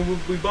 So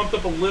we bumped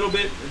up a little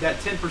bit. That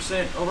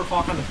 10%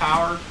 overclock on the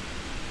power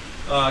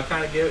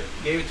kind of gave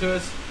it to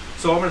us.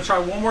 So I'm going to try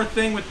one more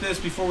thing with this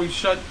before we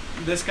shut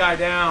this guy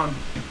down.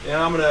 And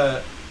I'm going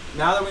to,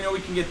 now that we know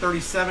we can get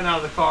 37 out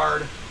of the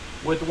card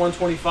with the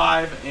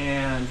 125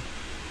 and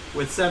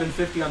with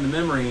 750 on the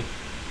memory,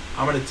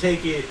 I'm going to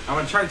take it, I'm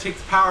going to try to take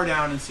the power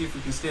down and see if we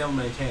can still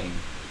maintain.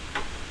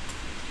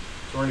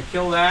 So we're going to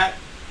kill that.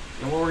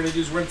 And what we're going to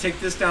do is we're going to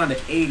take this down to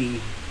 85%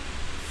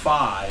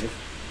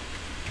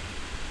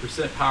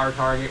 power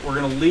target. We're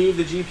going to leave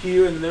the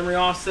GPU and the memory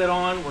offset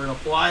on. We're going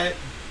to apply it.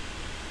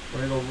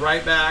 We're going to go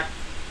right back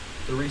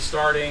to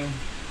restarting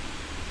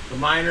the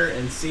miner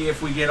and see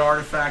if we get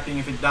artifacting,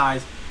 if it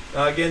dies.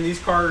 Again, these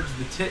cards,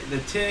 the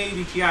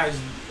 1080 Ti's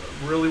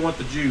really want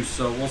the juice,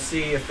 so we'll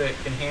see if it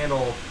can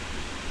handle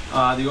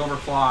the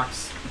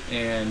overclocks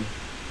and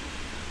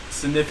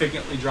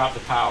significantly drop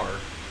the power.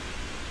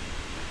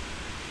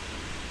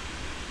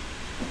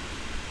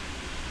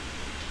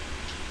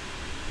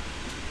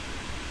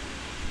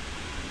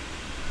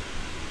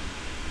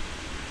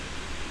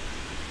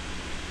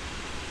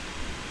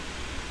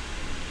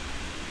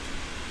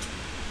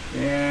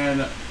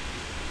 And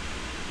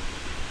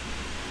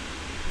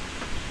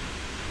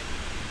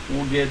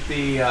we'll get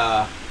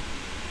the,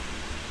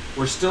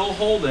 we're still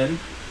holding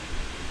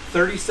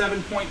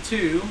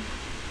 37.2,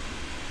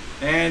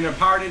 and the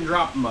power didn't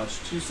drop much,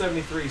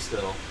 273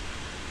 still.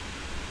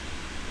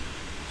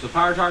 So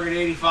power target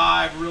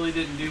 85 really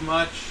didn't do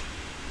much.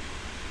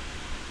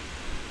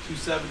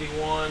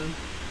 271.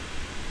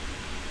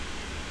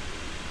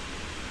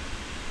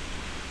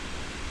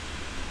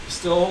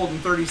 Still holding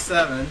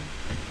 37.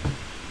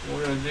 What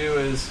we're going to do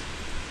is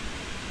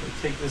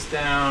take this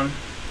down.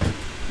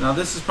 Now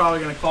this is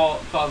probably going to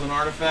cause an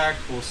artifact.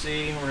 We'll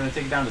see. We're going to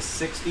take it down to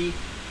 60.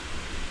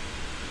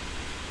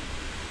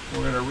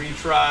 We're going to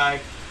retry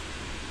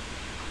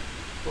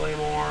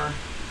Claymore.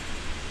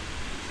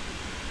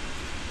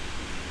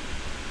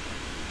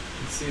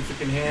 Let's see if we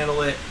can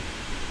handle it.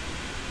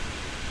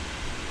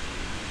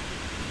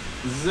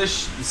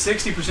 This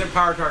 60%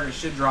 power target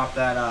should drop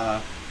that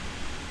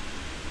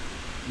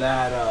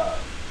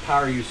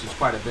power usage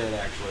quite a bit,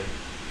 actually.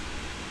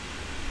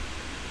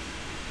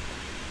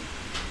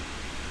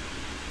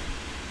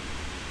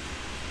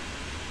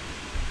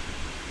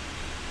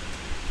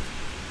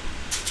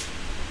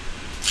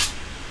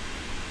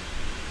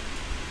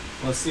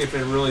 Let's see if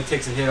it really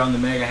takes a hit on the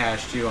mega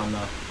hash too. On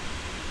the,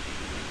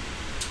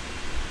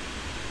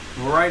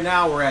 well, right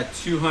now we're at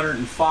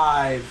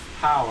 205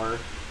 power.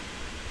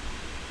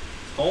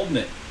 It's holding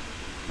it.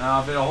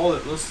 Now if it'll hold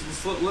it,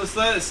 let's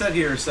let it sit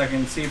here a second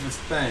and see if it's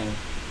a thing.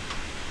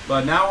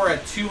 But now we're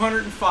at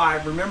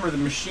 205. Remember, the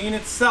machine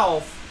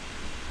itself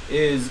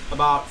is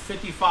about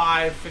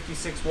 55,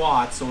 56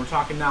 watts. So we're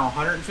talking now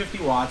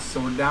 150 watts. So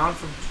we're down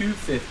from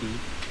 250.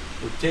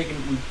 we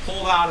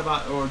pulled out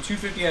about, or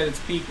 250 at its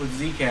peak with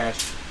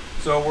Zcash.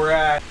 So we're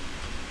at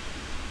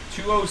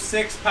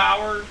 206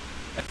 power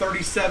at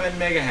 37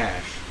 mega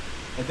hash.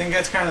 I think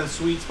that's kind of the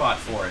sweet spot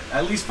for it,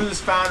 at least for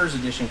this Founders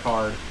Edition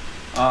card.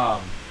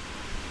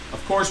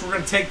 Of course, we're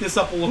going to take this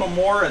up a little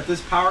more at this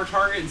power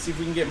target and see if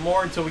we can get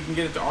more until we can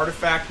get it to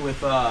Artifact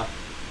with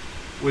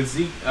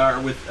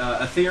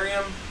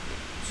Ethereum.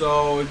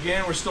 So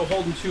again, we're still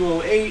holding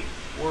 208.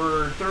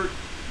 We're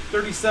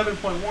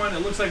 37.1. It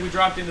looks like we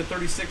dropped into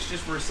 36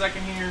 just for a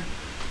second here.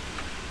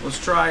 Let's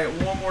try it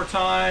one more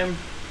time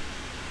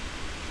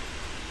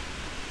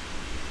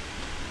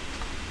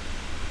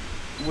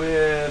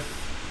with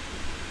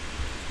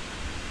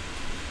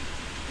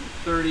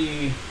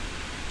 30.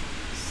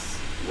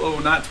 Whoa,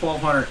 not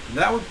 1200.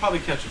 That would probably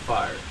catch a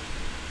fire.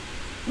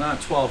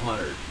 Not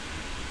 1200.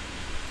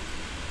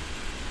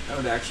 That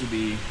would actually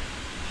be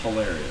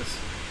hilarious.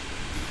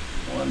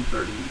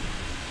 130.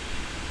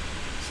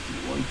 Let's do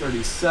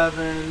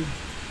 137.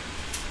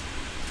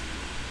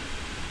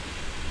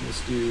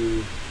 Let's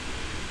do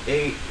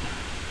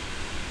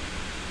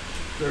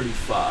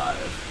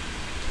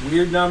 835.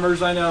 Weird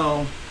numbers, I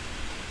know.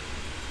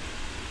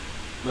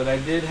 But I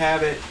did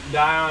have it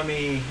die on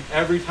me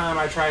every time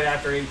I tried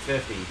after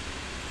 850.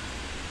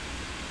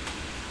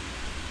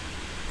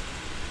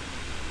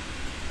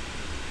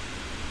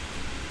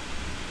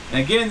 And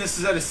again, this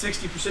is at a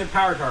 60%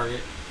 power target.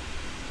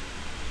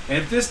 And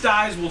if this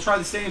dies, we'll try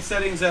the same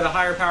settings at a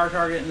higher power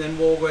target, and then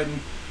we'll go ahead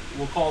and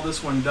we'll call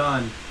this one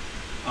done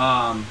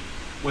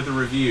with a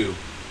review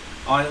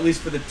on at least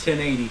for the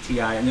 1080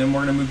 Ti. And then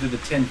we're going to move to the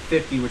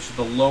 1050, which is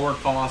the lower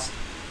cost,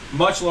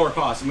 much lower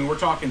cost. I mean, we're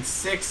talking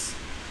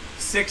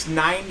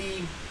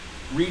 $690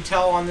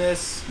 retail on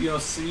this. You know,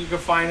 so you can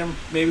find them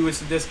maybe with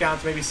some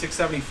discounts, maybe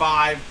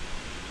 $675,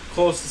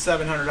 close to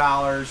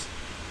 $700.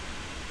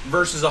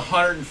 Versus a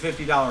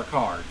 $150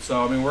 card.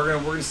 So I mean, we're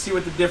gonna see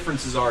what the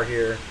differences are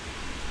here.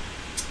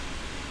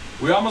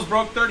 We almost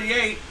broke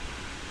 38,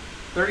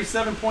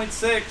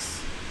 37.6.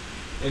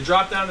 It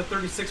dropped down to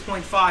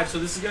 36.5. So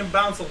this is gonna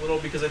bounce a little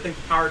because I think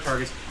the power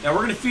targets. Now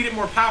we're gonna feed it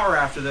more power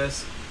after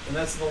this, and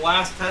that's the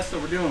last test that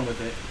we're doing with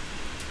it.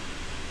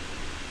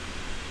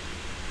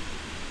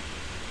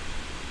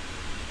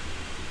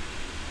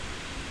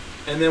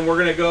 And then we're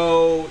gonna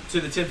go to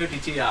the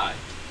 1050 Ti.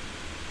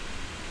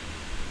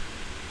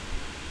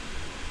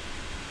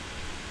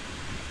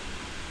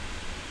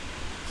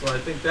 So I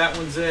think that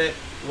one's it.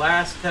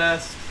 Last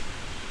test.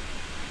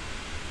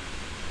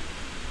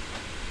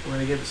 We're going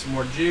to give it some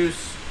more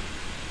juice.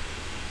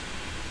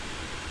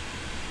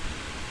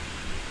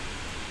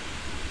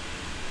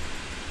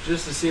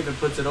 Just to see if it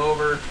puts it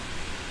over.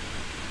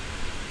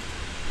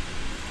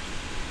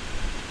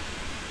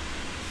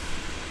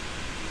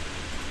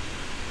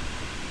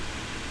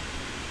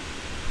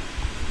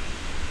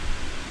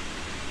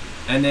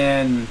 And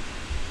then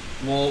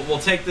we'll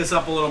take this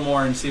up a little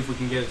more and see if we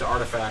can get it to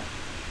Artifact.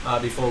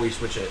 Before we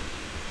switch it.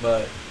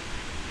 But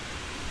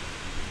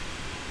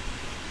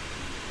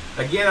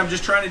again, I'm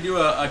just trying to do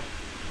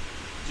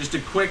just a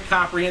quick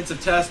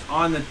comprehensive test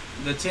on the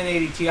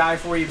 1080 Ti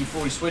for you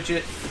before we switch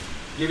it.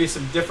 Give you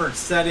some different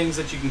settings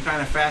that you can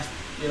kind of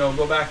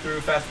go back through,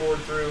 fast forward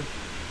through.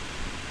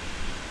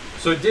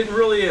 So it didn't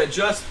really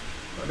adjust.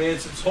 I mean,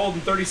 it's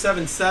holding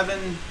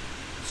 37.7,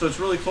 so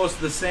it's really close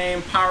to the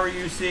same. Power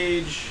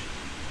usage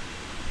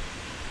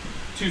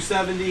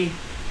 270.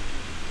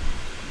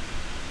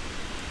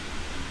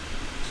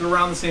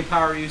 Around the same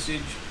power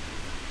usage.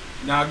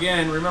 Now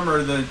again,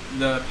 remember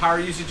the power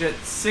usage at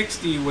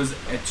 60 was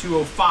at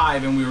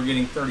 205 and we were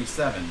getting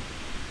 37.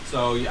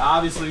 So you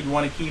obviously would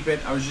want to keep it.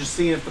 I was just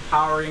seeing if the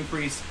power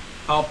increase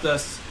helped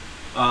us,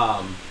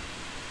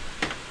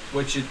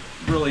 which it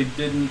really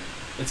didn't.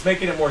 It's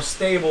making it more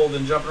stable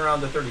than jumping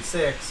around to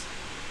 36,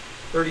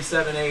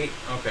 37.8.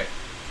 Okay.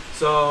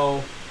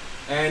 So,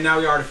 and now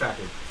we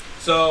artifacted.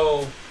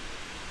 So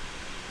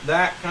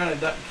that kind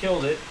of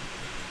killed it.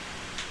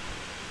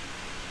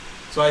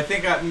 So I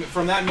think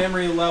from that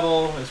memory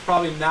level, it's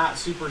probably not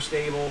super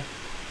stable.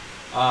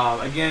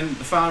 Again,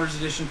 the Founders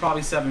Edition,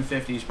 probably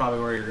 750 is probably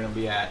where you're going to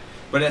be at.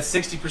 But at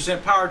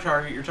 60% power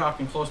target, you're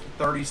talking close to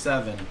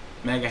 37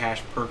 mega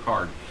hash per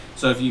card.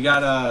 So if you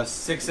got a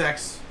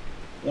 6X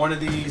one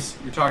of these,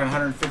 you're talking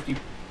 150,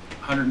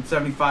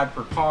 175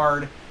 per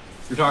card.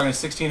 You're talking a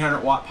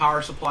 1600 watt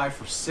power supply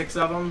for 6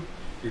 of them.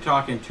 You're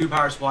talking 2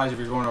 power supplies if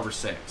you're going over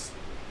 6.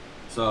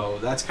 So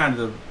that's kind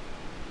of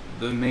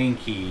the main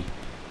key.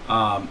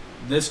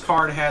 This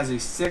card has a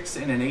 6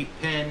 and an 8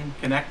 pin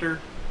connector.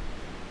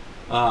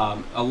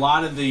 A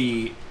lot of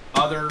the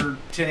other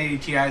 1080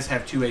 Ti's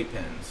have 2 8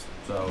 pins.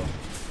 So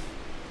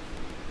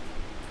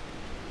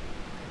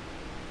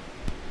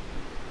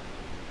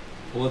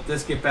we'll let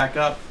this get back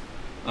up.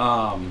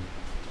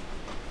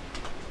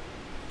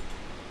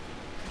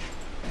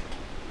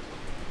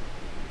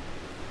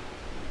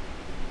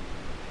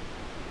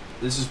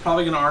 This is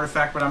probably going to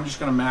artifact, but I'm just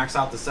going to max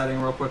out the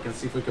setting real quick and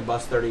see if we can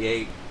bust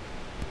 38.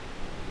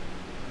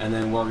 And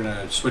then we're going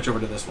to switch over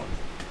to this one.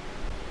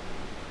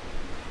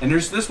 And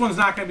this one's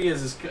not going to be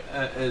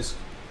as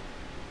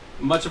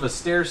much of a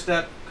stair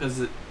step because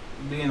it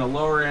being a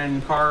lower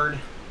end card.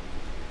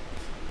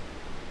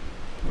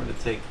 We're going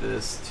to take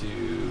this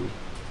to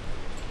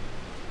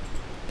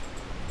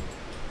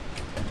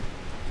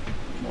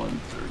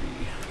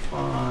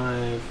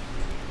 135.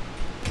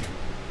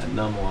 That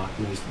num lock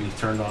needs to be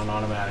turned on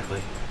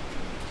automatically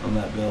on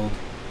that build.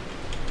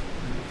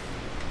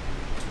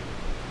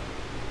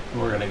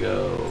 We're going to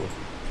go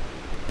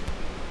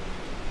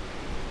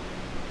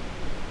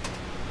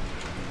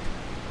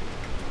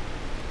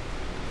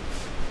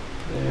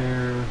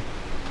there.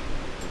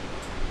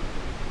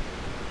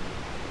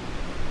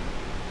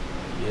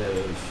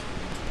 Give.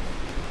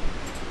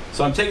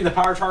 So I'm taking the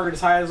power target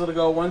as high as it'll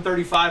go,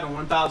 135 and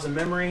 1000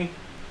 memory.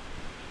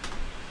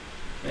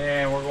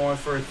 And we're going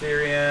for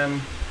Ethereum.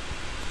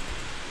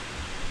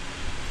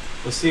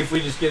 Let's see if we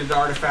just get it to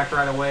artifact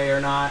right away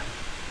or not.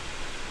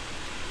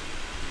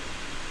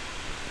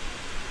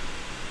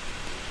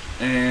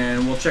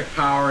 And we'll check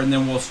power, and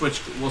then we'll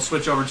switch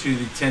over to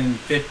the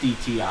 1050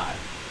 Ti.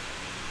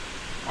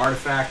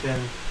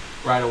 Artifacting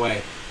right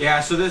away.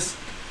 Yeah, so this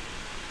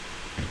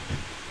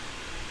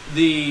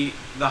the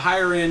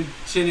higher end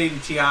 1080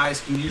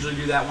 Ti's can usually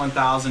do that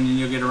 1000, and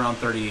you'll get around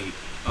 38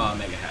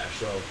 mega hash.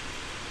 So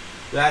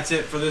that's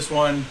it for this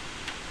one.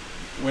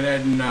 Went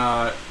ahead and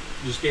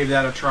just gave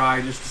that a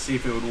try just to see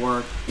if it would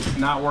work.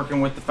 Not working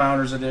with the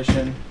Founders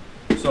Edition.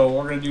 So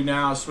what we're gonna do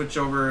now is switch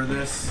over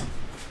this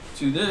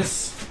to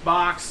this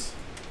box.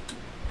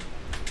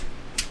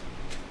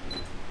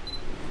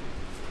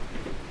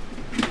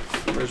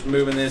 We're just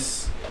moving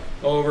this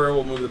over.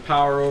 We'll move the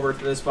power over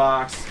to this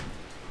box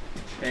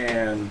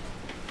and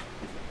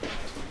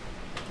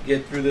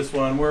get through this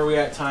one. Where are we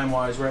at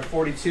time-wise? We're at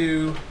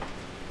 42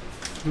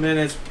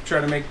 minutes. Try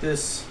to make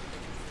this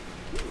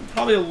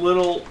probably a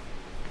little,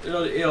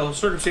 it'll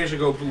circumstantially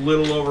go a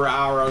little over an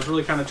hour. I was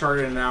really kind of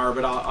targeting an hour,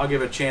 but I'll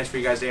give a chance for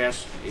you guys to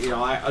ask.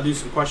 I'll do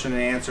some question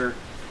and answer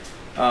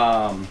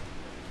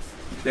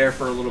there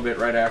for a little bit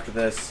right after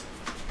this.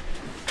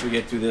 We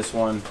get through this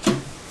one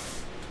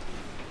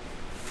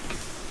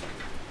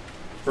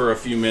for a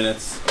few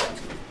minutes.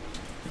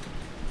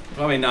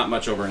 Probably not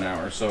much over an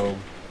hour, so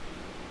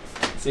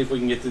see if we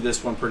can get through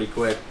this one pretty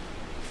quick.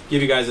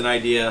 Give you guys an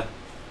idea.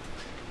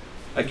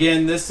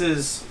 Again,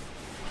 this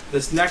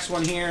next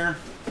one here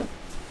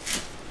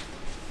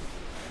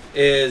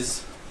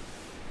is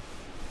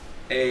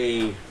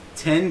a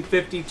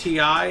 1050 Ti.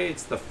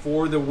 It's the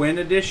For the Win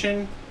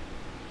edition.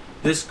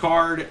 This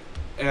card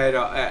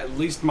at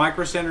least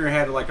Micro Center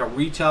had like a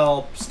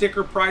retail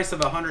sticker price of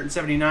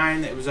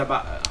 $179. It was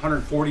about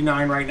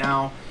 $149 right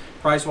now.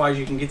 Price wise,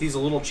 you can get these a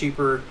little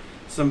cheaper.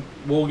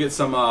 We'll get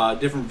some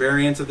different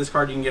variants of this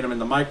card. You can get them in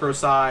the micro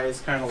size,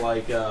 kind of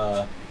like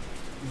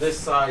this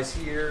size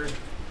here.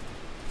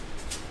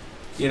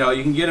 You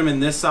can get them in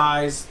this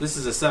size. This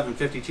is a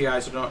 750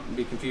 Ti, so don't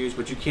be confused,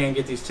 but you can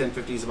get these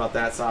 1050s about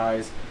that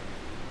size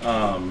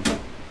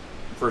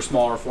for a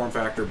smaller form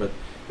factor. But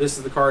this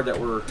is the card that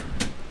we're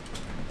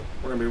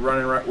going to be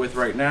running with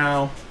right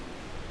now.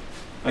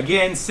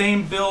 Again,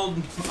 same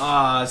build,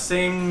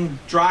 same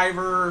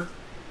driver.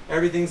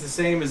 Everything's the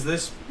same as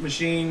this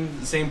machine,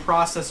 the same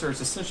processor.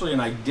 It's essentially an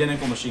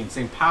identical machine,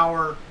 same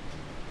power.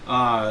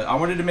 I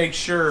wanted to make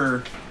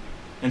sure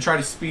and try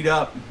to speed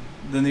up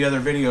than the other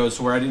videos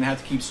where I didn't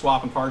have to keep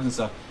swapping cards and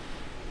stuff,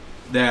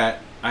 that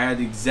I had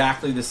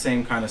exactly the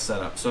same kind of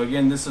setup. So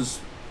again, this is,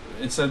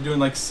 instead of doing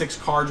like 6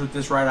 cards with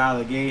this right out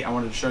of the gate, I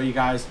wanted to show you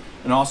guys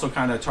and also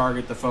kind of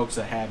target the folks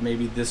that have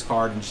maybe this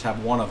card and just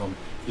have one of them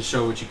to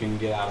show what you can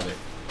get out of it.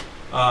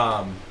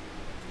 I'm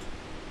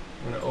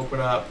going to open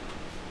up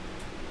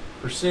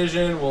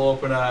Precision. We'll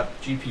open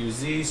up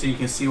GPU-Z so you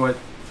can see what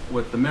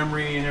the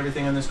memory and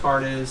everything on this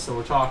card is. So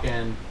we're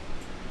talking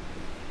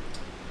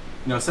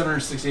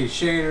 768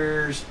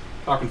 shaders,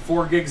 talking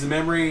 4 gigs of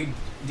memory,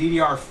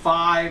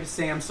 DDR5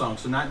 Samsung,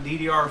 so not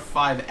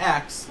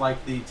DDR5X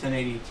like the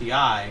 1080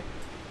 Ti.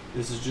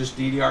 This is just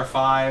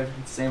DDR5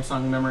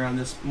 Samsung memory on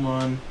this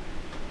one.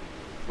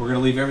 We're going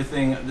to leave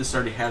everything. This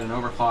already had an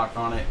overclock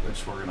on it,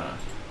 which we're going to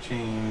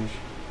change.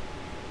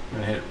 We're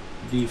going to hit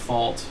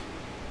default.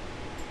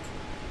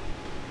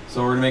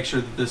 So we're going to make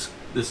sure that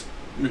this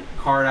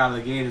card out of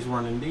the gate is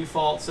running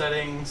default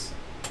settings.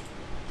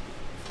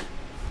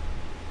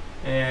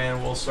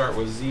 And we'll start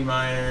with Z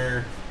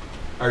miner,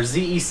 or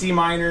ZEC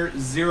miner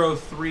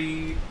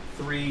 033B.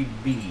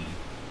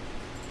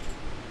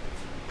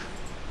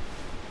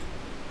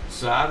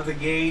 So out of the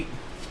gate,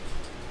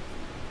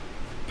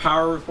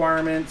 power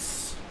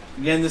requirements.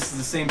 Again, this is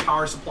the same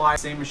power supply,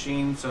 same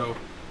machine. So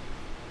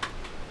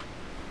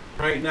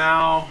right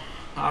now,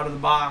 out of the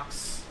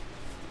box,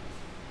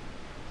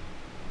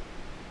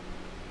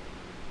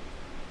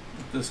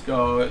 let this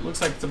go. It looks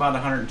like it's about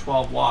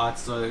 112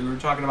 watts. So we were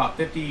talking about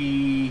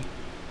 60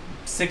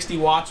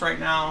 watts right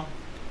now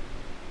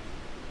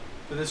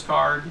for this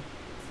card.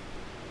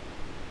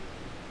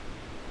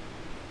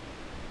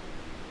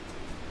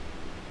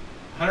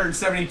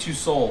 $172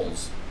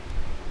 souls.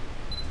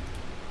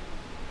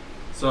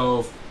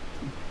 So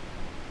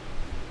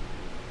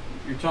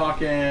you're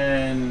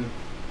talking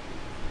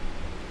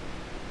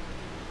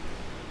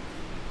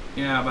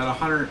Yeah, about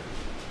 100,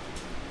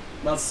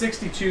 about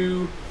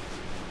 62.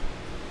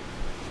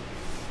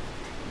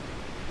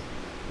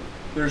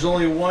 There's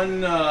only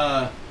one,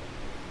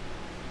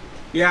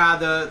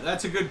 yeah,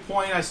 that's a good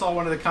point. I saw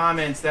one of the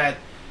comments that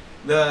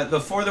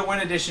the For the Win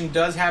edition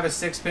does have a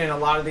 6-pin. A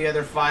lot of the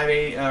other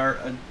 5.8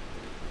 or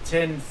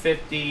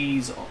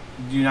 1050s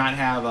do not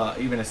have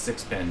even a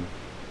 6-pin.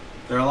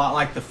 They're a lot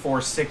like the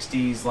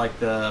 460s, like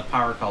the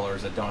Power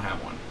Colors that don't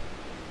have one.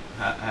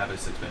 Have a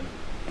 6-pin.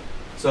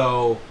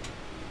 So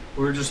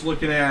we're just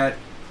looking at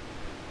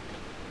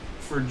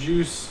for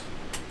juice.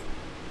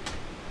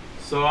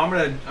 So I'm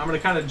gonna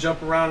kind of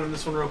jump around on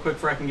this one real quick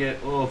before I can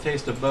get a little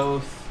taste of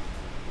both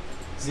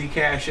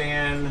Zcash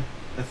and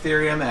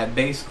Ethereum at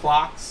base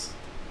clocks.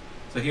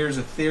 So here's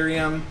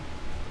Ethereum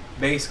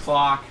base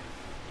clock,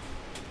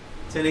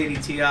 1080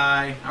 Ti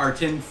or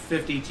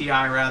 1050 Ti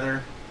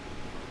rather.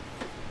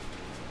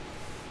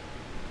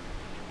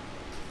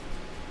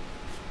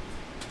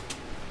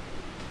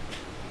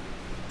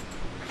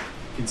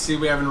 You can see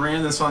we haven't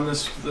ran this on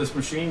this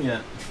machine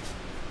yet.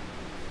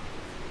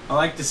 I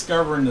like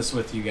discovering this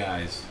with you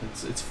guys.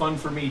 It's fun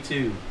for me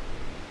too.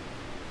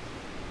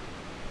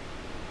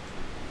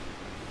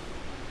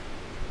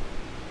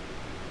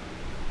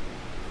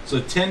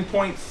 So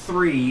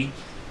 10.3,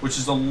 which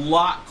is a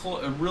lot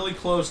really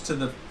close to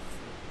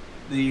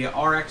the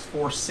RX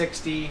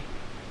 460.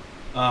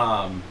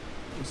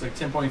 Looks like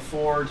 10.4,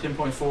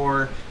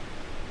 10.4.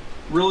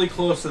 Really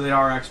close to the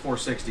RX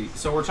 460.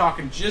 So we're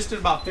talking just at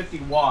about 50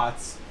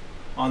 watts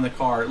on the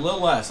card. A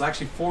little less,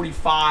 actually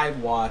 45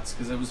 watts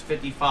because it was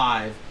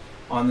 55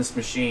 on this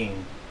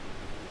machine.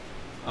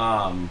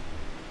 So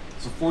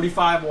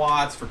 45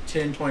 watts for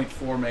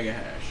 10.4 mega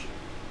hash.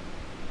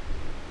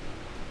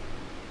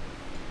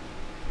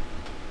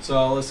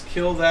 So let's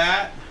kill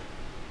that.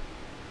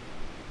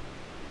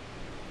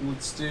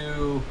 Let's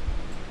do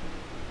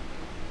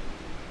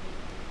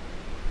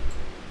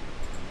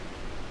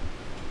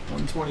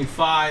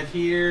 $125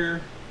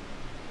 here.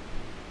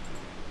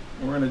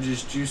 And we're gonna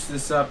just juice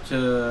this up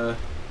to,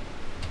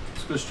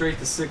 let's go straight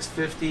to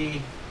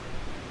 650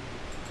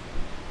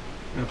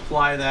 and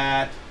apply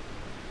that.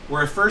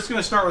 We're first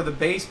gonna start with the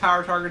base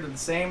power target of the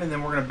same, and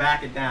then we're gonna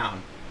back it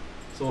down.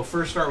 So we'll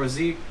first start with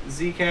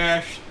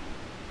Zcash.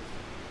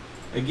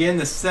 Again,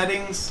 the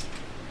settings,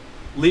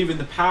 leaving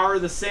the power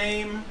the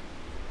same.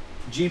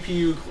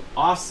 GPU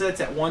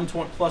offsets at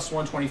plus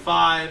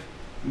 125.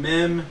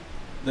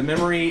 The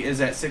memory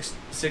is at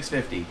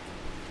 650.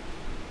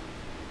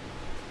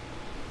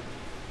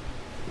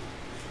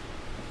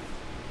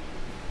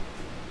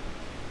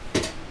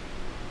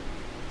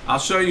 I'll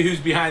show you who's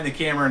behind the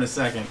camera in a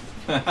second.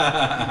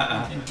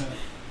 I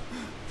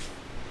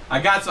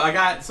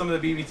got some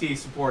of the BBT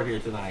support here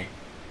tonight.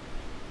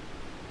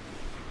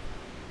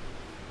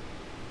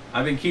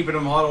 I've been keeping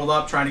them huddled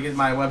up trying to get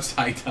my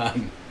website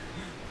done.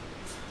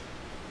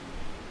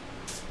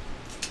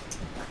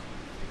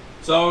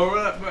 So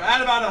we're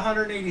at about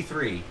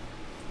 183.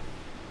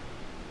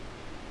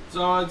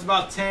 So it's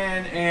about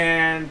 10,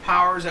 and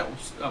power's at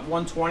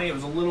 120. It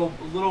was a little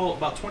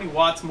about 20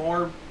 watts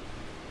more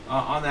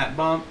on that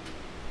bump.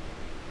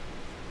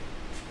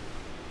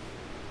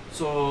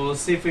 So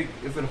let's see if it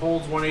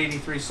holds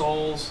 183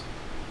 sols.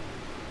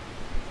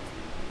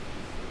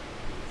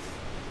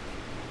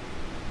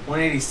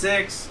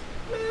 186.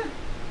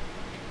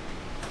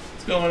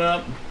 It's going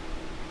up.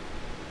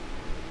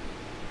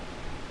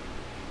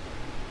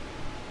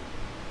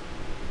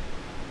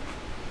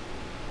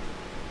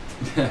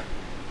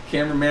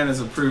 Cameraman has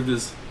approved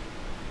his.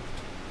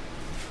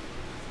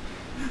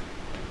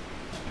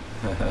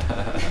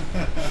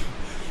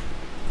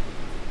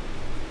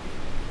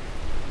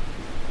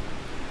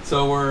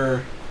 So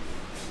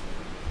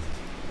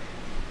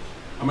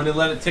I'm going to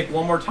let it tick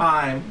one more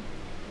time.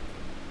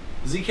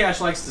 Zcash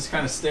likes this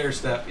kind of stair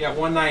step. Yeah,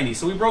 190.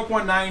 So we broke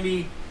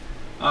 190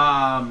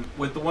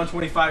 with the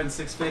 125 and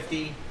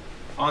 650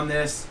 on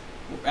this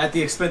at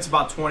the expense of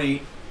about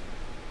 20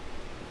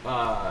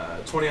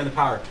 on the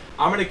power.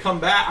 I'm going to come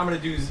back. I'm going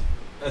to do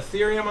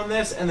Ethereum on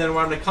this, and then I'm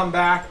going to come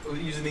back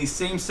using these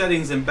same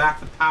settings and back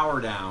the power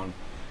down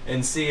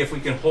and see if we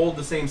can hold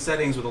the same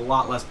settings with a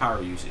lot less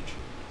power usage.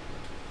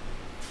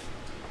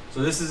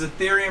 So this is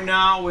Ethereum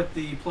now with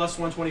the plus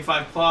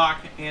 125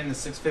 clock and the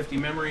 650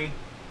 memory.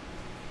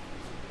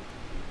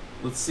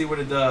 Let's see what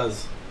it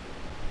does.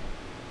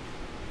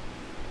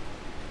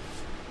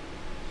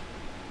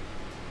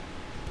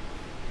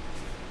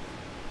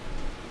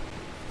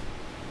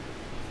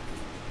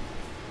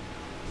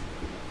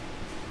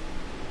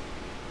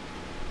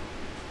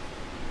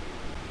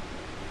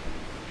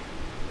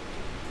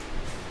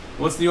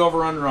 What's the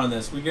over-under on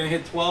this? We're gonna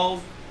hit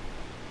 12.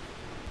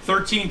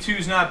 13.2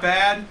 is not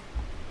bad.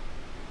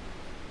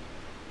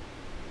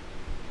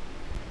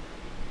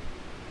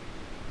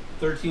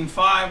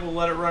 $13.5, we'll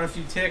let it run a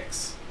few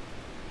ticks.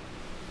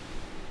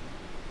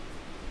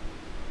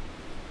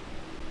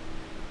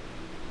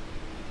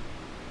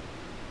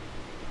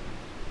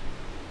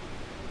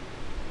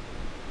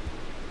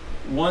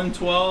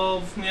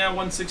 $112, yeah,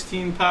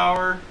 116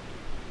 power.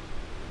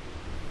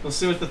 We'll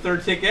see what the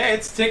third tick. Yeah,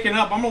 it's ticking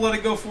up. I'm gonna let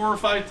it go 4 or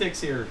 5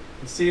 ticks here.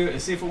 Let's see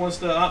if it wants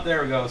to. Up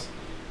there it goes.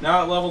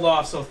 Now it leveled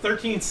off. So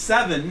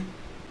 13.7.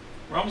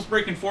 We're almost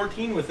breaking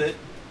 14 with it.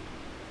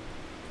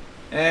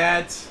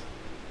 At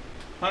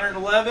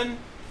 111.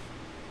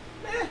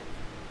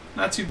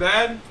 Not too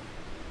bad.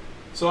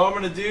 So what I'm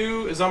gonna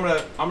do is I'm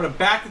gonna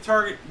back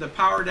the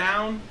power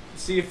down.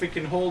 See if it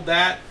can hold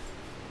that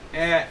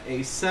at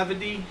a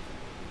 70.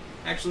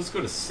 Actually, let's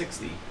go to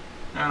 60.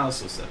 No,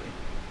 let's go 70.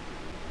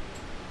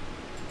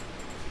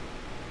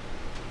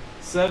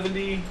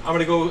 70. I'm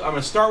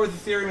gonna start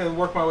with Ethereum and then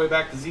work my way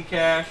back to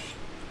Zcash.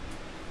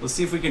 Let's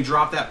see if we can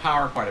drop that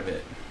power quite a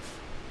bit.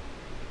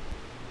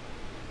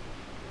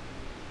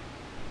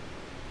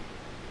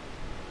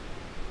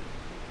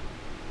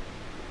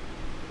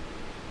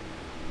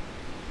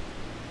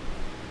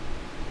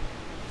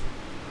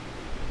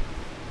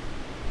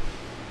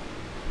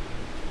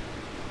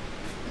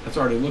 That's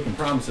already looking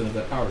promising if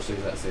that power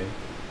stays that same.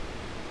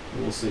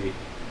 We'll see.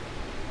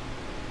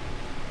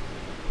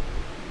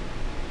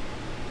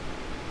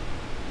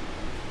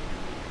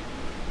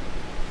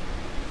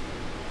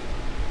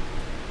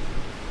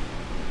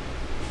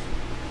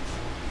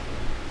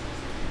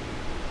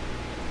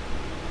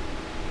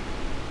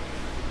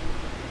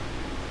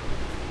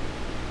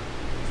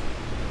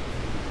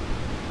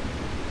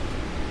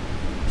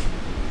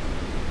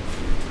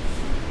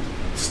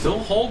 Still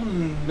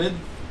holding mid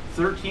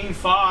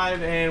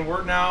 13.5, and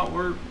we're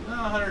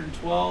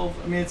 112.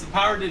 I mean, the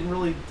power didn't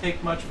really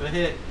take much of a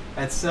hit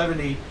at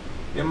 70.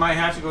 It might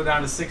have to go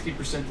down to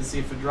 60% to see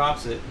if it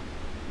drops it.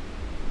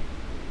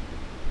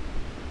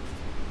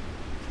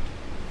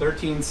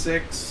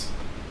 13.6.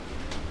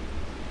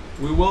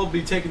 We will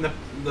be taking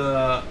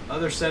the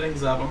other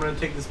settings up. I'm going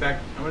to take this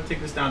back. I'm going to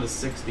take this down to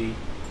 60.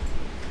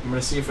 I'm going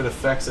to see if it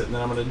affects it, and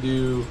then I'm going to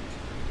do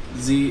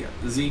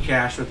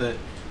Zcash with it,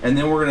 and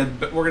then we're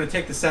going to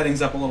take the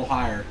settings up a little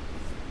higher.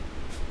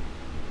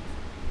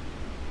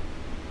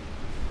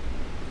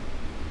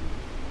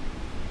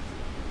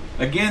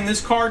 Again, this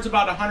card's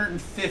about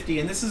 150,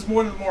 and this is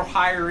one of the more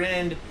higher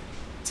end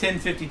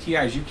 1050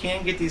 Ti's. You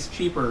can get these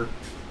cheaper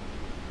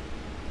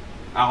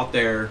out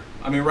there.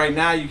 I mean, right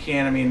now you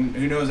can. I mean,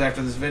 who knows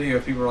after this video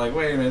if people are like,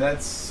 wait a minute,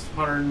 that's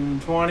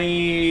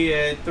 120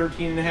 at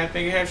 13.5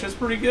 megahash. That's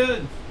pretty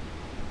good.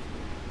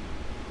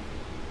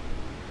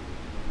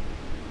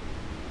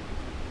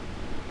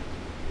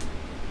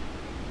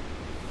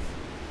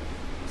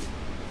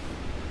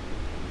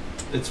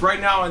 It's right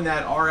now in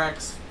that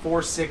RX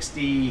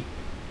 460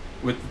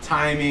 with the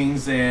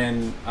timings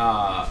and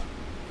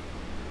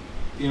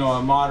you know,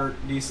 a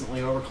moderate, decently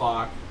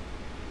overclock.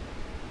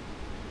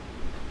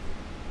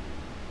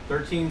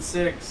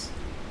 13.6.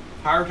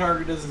 Power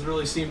target doesn't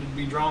really seem to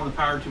be drawing the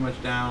power too much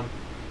down.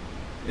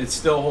 It's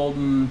still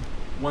holding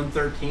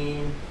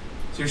 113.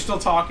 So you're still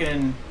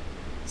talking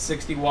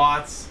 60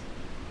 watts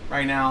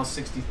right now,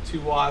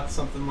 62 watts,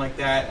 something like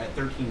that at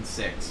 13.6.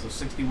 So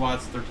 60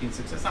 watts,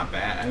 13.6. That's not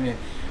bad. I mean,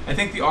 I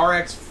think the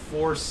RX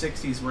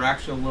 460s were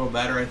actually a little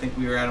better. I think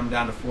we were at them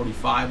down to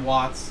 45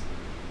 watts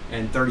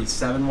and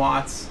 37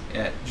 watts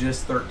at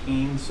just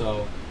 13.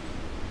 So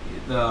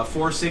the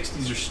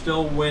 460s are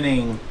still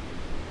winning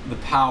the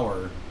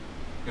power.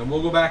 And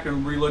we'll go back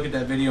and relook at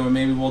that video, and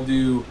maybe we'll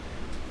do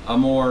a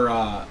more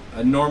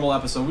a normal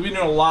episode. We've been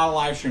doing a lot of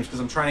live streams because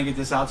I'm trying to get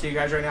this out to you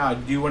guys right now. I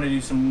do want to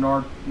do some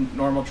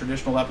normal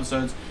traditional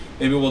episodes.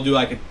 Maybe we'll do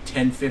like a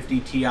 1050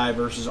 Ti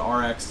versus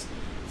RX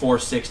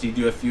 460,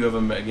 do a few of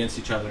them against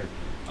each other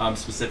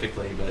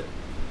specifically. But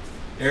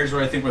there's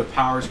where I think where the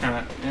power's kind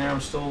of, we're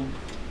still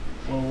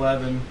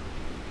 111.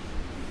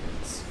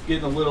 It's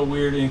getting a little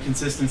weird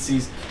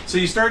inconsistencies. So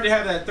you start to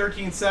have that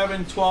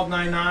 13.7,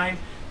 12.99.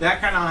 That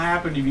kind of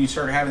happened if you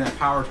start having that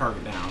power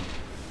target down.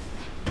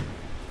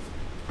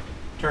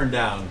 Turned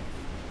down.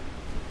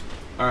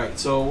 All right,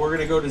 so we're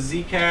gonna go to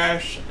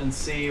Zcash and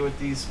see what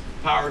these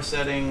power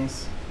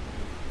settings,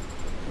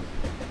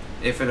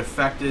 if it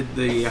affected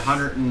the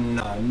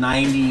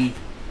 190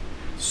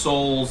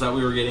 souls that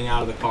we were getting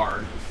out of the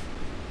card.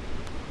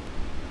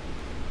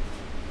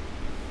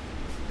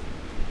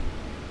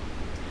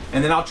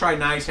 And then I'll try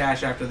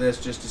Nicehash after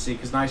this just to see,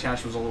 because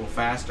Nicehash was a little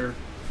faster.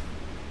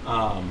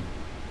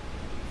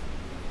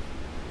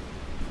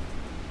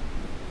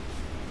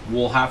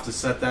 We'll have to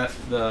set that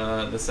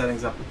the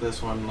settings up with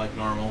this one like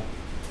normal.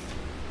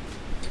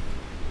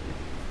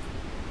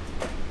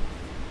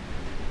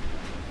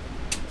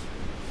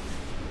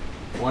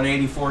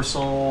 $184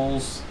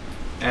 souls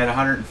at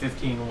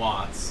 115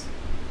 watts.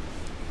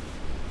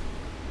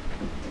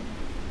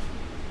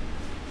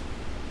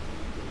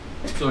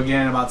 So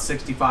again, about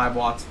 65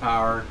 watts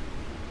power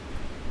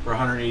for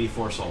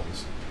 184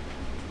 souls.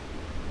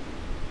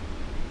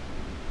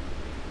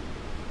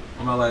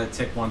 I'm gonna let it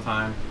tick one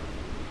time.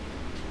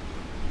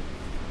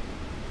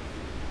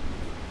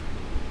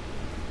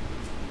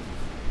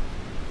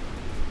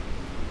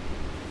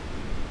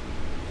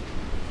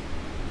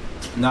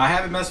 Now I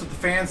haven't messed with the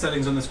fan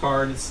settings on this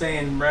card. It's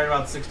saying right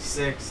about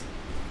 66.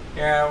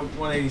 Yeah,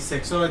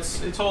 186. So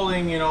it's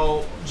holding, you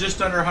know,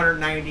 just under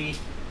 190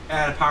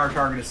 at a power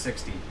target of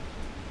 60.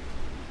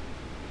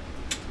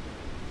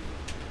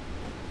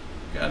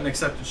 Got an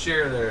accepted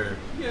share there.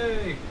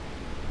 Yay!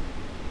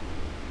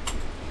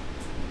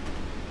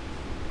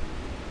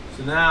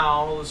 So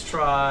now let's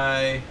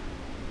try.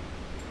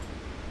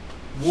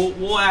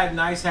 We'll add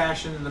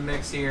Nicehash into the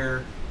mix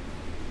here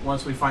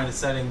once we find a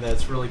setting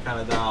that's really kind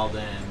of dialed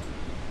in.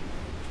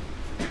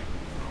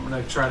 I'm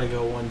gonna try to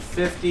go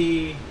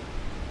 150,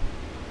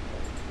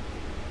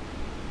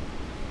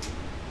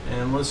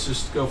 and let's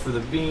just go for the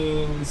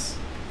beans,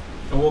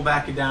 and we'll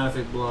back it down if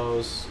it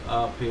blows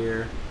up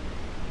here.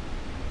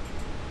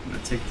 I'm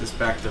gonna take this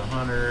back to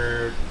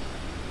 100.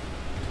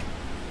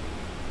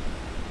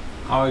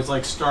 I always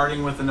like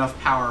starting with enough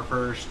power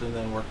first and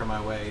then working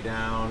my way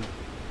down.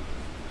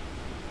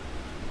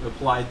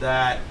 Applied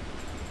that.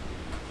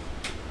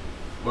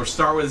 We'll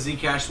start with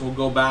Zcash. We'll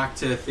go back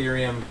to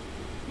Ethereum.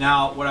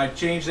 Now, what I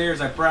changed there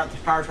is I brought the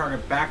power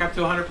target back up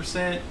to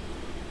 100%.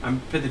 I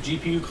put the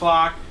GPU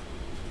clock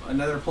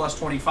another plus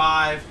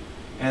 25,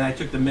 and I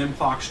took the MIM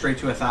clock straight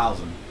to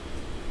 1,000.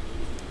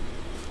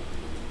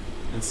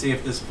 And see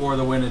if this For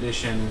the Win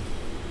edition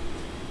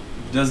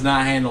does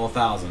not handle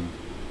 1,000.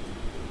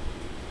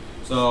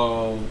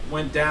 So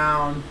went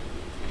down.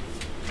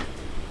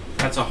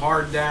 That's a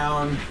hard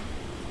down.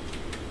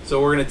 So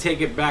we're gonna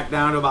take it back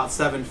down to about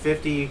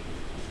 750,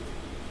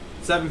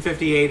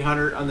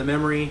 800 on the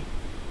memory.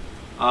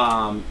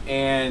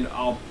 And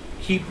I'll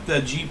keep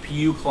the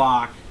GPU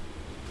clock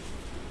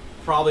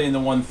probably in the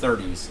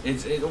 130s.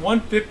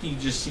 150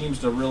 just seems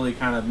to really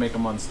kind of make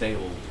them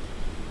unstable.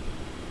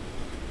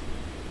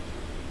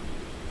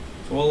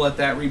 So we'll let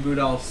that reboot.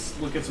 I'll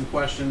look at some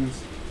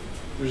questions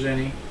if there's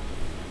any.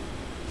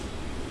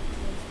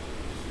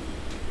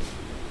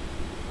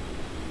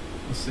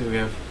 Let's see, we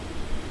have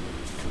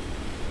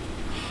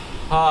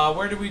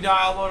where did we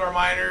download our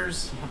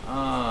miners?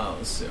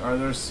 Let's see,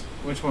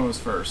 which one was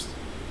first?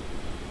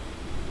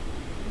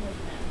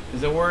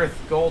 Is it worth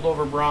gold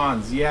over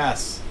bronze?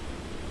 Yes.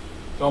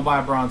 Don't buy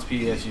a bronze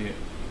PSU. If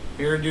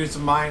you're gonna do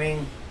some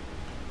mining,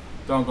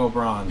 don't go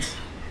bronze.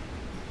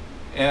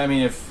 And I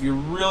mean, if you're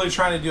really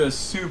trying to do a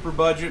super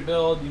budget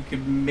build, you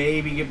could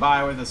maybe get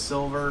by with a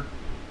silver.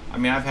 I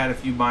mean, I've had a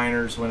few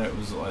miners when it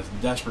was like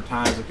desperate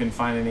times. I couldn't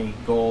find any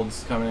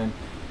golds coming in.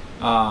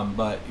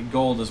 But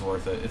gold is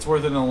worth it. It's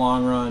worth it in the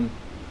long run.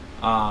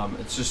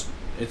 It's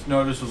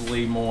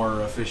noticeably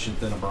more efficient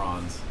than a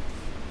bronze.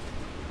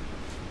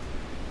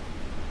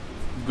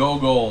 Go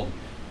gold.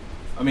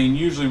 I mean,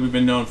 usually we've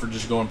been known for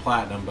just going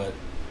platinum, but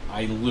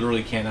I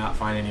literally cannot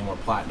find any more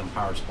platinum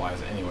power supplies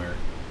anywhere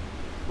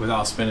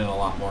without spending a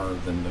lot more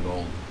than the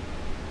gold.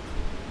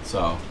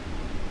 So,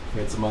 we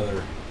had some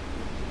other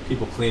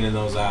people cleaning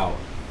those out.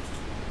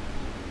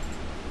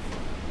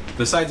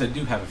 Besides, I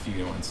do have a few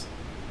new ones.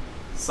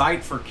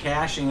 Site for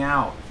cashing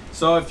out.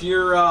 So if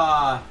you're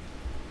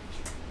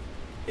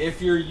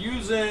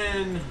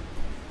using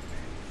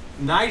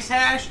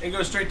Nicehash, it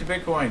goes straight to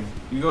Bitcoin.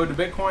 You go to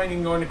Bitcoin, you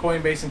can go into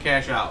Coinbase and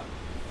cash out.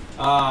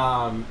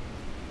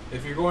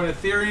 If you're going to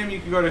Ethereum, you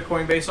can go to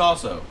Coinbase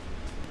also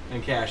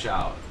and cash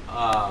out.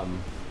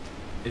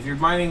 If you're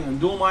mining,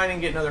 dual mining,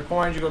 getting other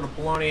coins, you go to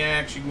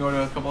Poloniex. You can go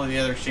to a couple of the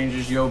other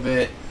exchanges,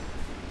 Yobit.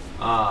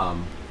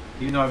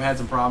 Even though I've had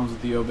some problems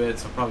with the Yobit,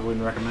 so I probably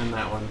wouldn't recommend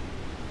that one.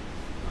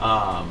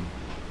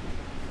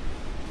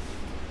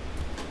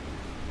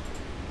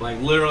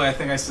 Like literally, I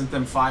think I sent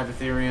them 5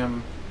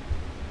 Ethereum,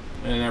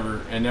 and it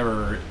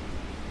never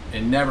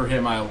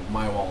hit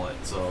my wallet.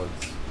 So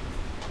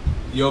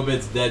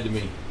Yobit's dead to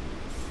me.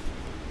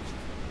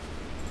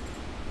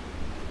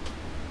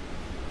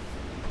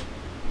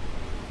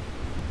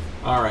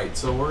 All right,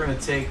 so we're gonna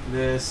take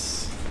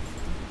this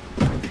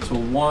to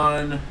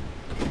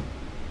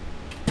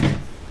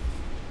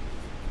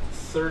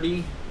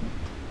 130,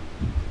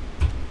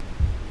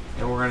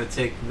 and we're gonna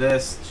take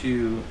this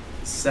to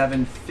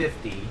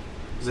 750,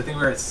 because I think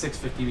we were at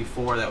 650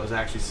 before that was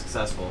actually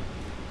successful.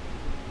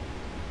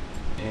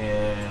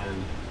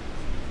 And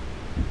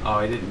oh,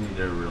 I didn't need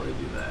to really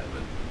do that,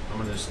 but I'm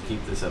gonna just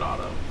keep this at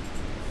auto.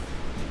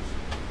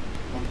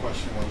 One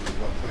question was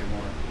what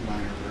Claymore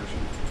miner version?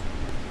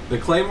 The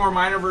Claymore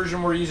miner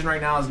version we're using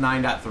right now is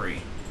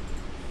 9.3.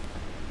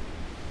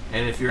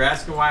 And if you're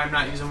asking why I'm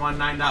not using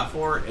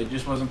 9.4, it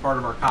just wasn't part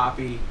of our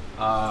copy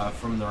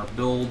from our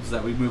builds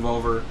that we move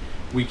over.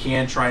 We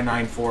can try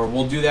 9.4.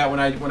 We'll do that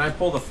when I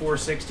pull the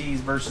 460s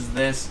versus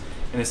this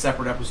in a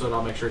separate episode.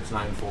 I'll make sure it's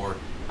 9.4.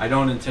 I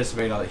don't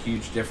anticipate a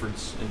huge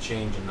difference in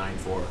change in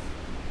 9.4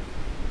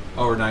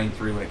 over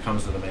 9.3 when it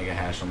comes to the mega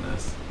hash on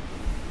this.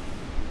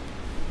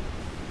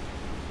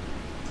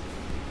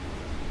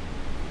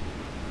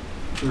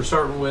 So we're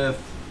starting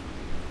with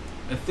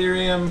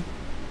Ethereum.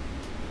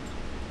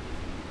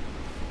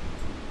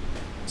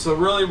 So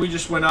really we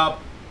just went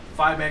up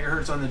 5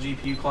 megahertz on the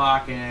GPU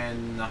clock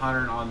and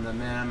 100 on the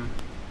MIM.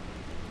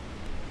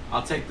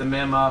 I'll take the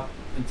MIM up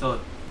until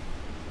it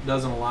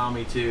doesn't allow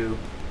me to.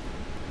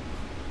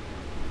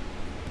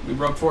 We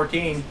broke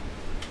 14.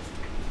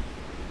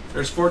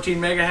 There's 14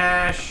 mega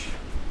hash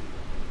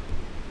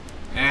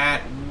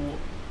at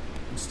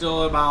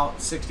still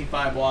about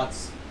 65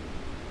 watts.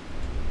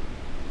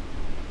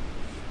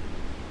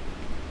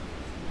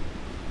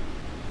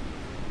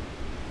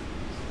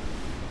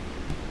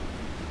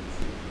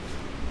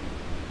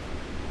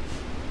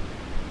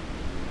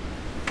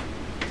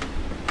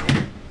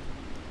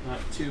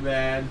 too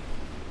bad.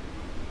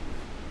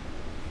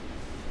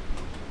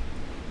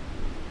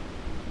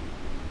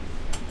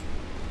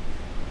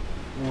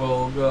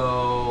 We'll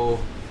go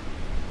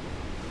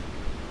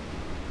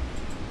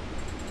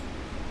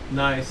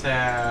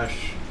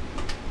Nicehash.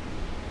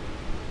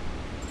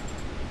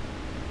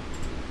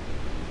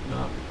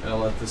 No, I'll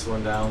let this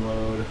one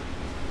download.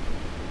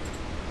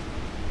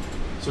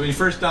 So when you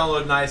first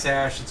download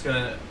Nicehash, it's going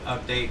to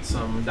update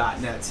some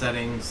 .NET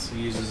settings. It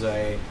uses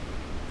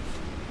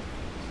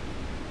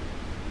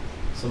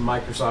some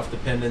Microsoft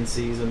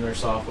dependencies in their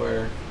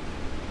software.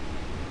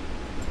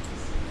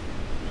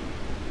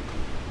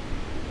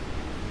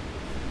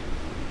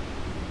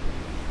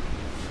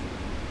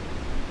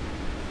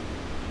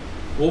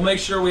 We'll make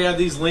sure we have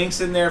these links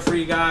in there for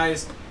you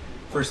guys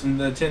for some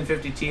the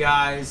 1050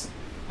 Ti's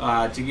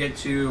to get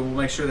to. We'll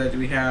make sure that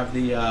we have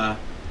the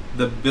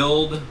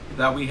build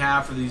that we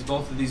have for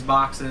both of these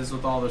boxes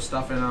with all their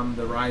stuff in them,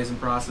 the Ryzen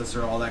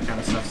processor, all that kind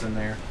of stuff's in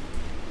there,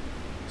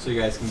 so you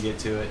guys can get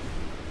to it.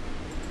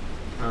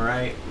 All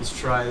right, let's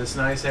try this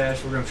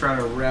Nicehash. We're gonna try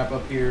to wrap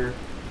up here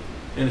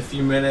in a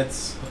few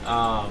minutes.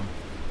 I'm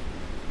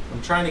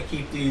trying to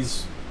keep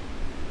these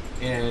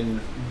in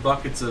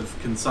buckets of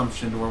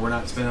consumption to where we're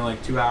not spending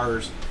like 2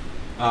 hours.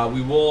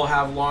 We will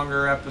have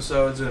longer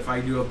episodes, and if I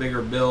do a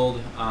bigger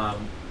build,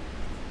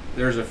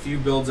 there's a few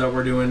builds that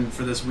we're doing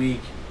for this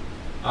week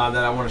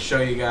that I want to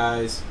show you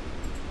guys.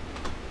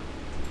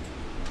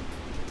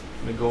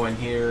 I'm gonna go in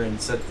here and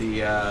set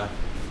the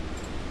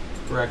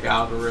correct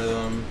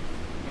algorithm.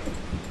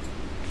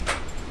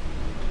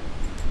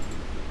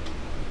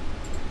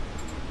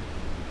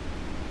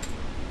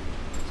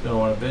 It's gonna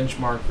want to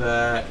benchmark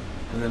that,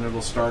 and then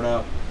it'll start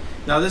up.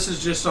 Now this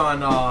is just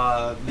on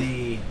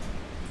the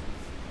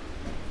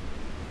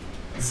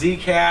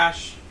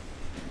Zcash,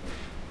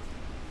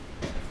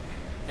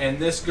 and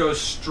this goes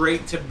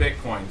straight to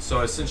Bitcoin. So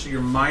essentially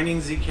you're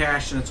mining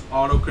Zcash and it's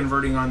auto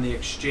converting on the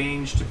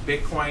exchange to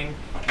Bitcoin.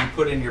 You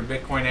put in your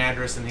Bitcoin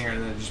address in here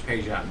and then it just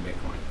pays you out in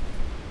Bitcoin.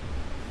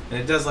 And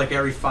it does like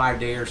every 5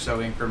 day or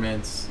so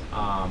increments.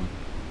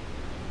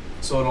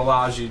 So it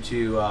allows you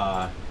to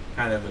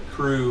kind of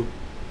accrue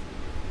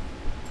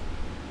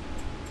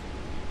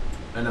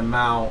an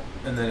amount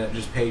and then it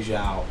just pays you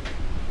out.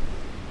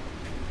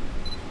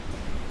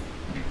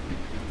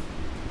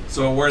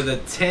 So where the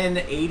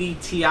 1080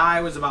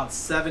 Ti was about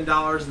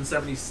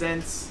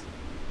 $7.70,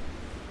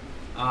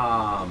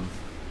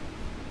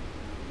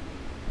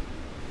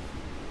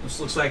 this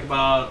looks like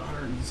about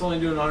 100, it's only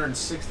doing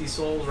 160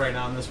 souls right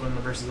now on this one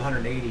versus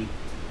 180.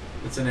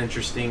 It's an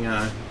interesting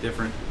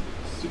different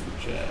super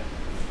chat.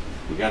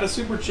 We got a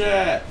super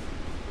chat.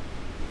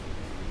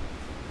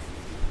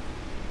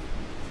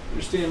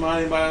 Understand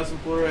mining BIOS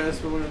and ProRes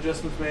for when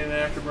adjustments made in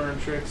afterburner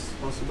tricks.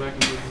 Also back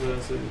into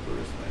the setting for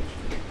this match.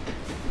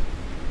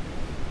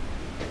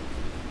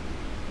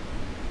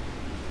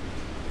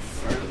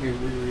 Alright, let me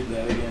reread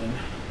that again.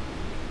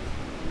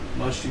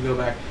 Must you go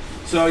back?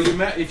 So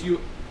the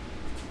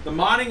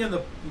modding of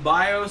the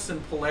BIOS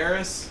and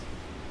Polaris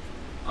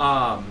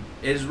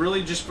is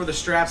really just for the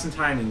straps and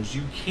timings.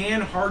 You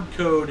can hard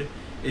code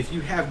if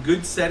you have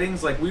good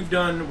settings, like we've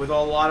done with a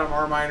lot of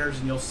our miners,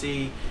 and you'll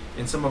see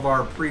in some of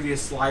our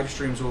previous live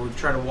streams where we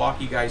try to walk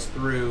you guys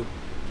through,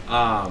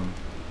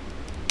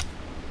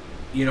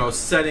 you know,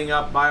 setting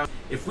up BIOS.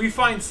 If we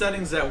find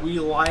settings that we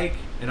like,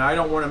 and I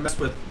don't want to mess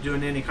with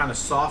doing any kind of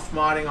soft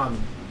modding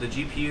on the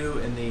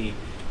GPU and the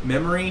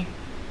memory,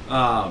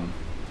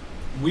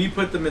 we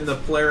put them in the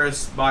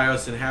Polaris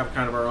BIOS and have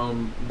kind of our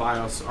own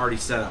BIOS already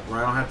set up, where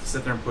I don't have to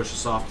sit there and push a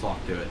soft clock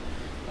to it.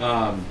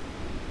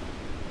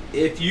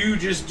 If you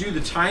just do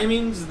the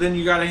timings, then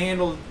you got to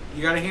handle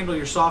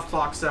your soft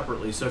clock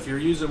separately. So if you're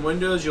using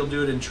Windows, you'll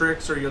do it in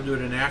Tricks or you'll do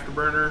it in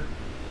Afterburner.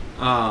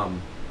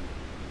 And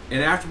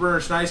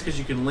Afterburner's nice because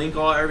you can link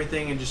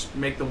everything and just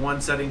make the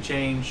one setting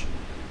change.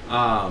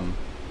 And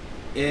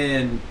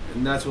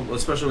that's what,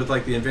 especially with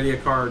like the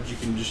NVIDIA cards, you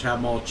can just have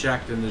them all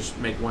checked and just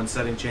make one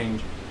setting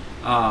change.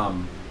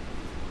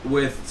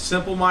 With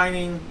simple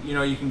mining, you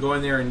know, you can go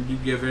in there and you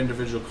give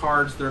individual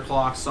cards their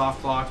clocks,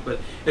 soft clocks, but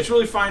it's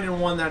really finding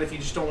one that if you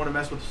just don't want to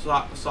mess with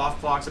soft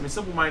clocks. I mean,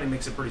 simple mining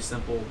makes it pretty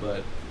simple,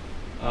 but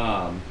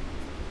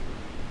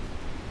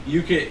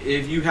you can,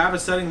 if you have a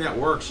setting that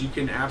works, you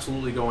can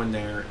absolutely go in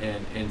there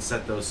and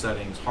set those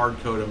settings, hard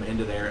code them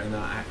into there, and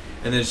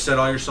then set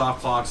all your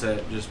soft clocks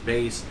at just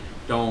base.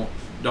 Don't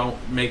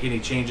make any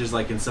changes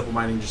like in simple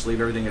mining. Just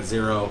leave everything at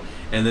 0,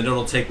 and then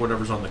it'll take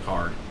whatever's on the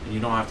card, and you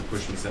don't have to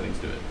push any settings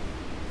to it.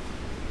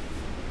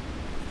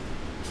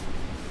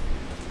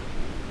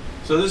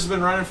 So this has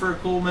been running for a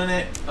cool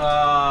minute.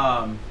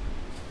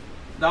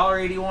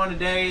 $1.81 a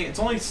day. It's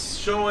only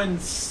showing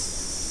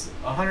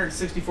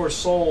 164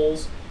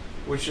 souls,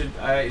 which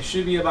it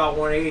should be about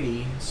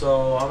 180.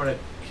 So I'm gonna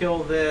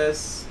kill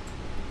this.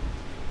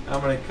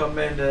 I'm gonna come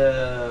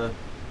into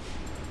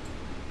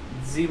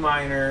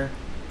Zminer,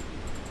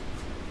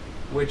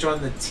 which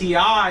on the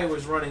TI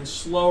was running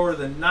slower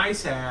than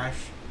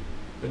Nicehash,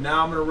 but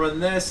now I'm gonna run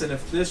this, and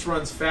if this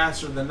runs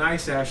faster than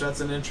Nicehash,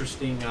 that's an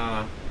interesting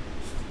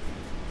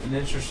an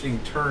interesting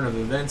turn of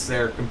events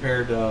there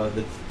compared to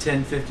the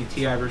 1050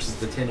 Ti versus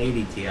the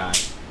 1080 Ti.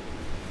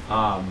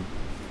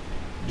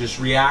 Just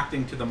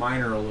reacting to the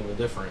miner a little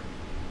different.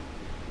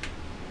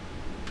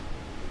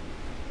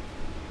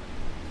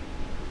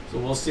 So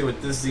we'll see what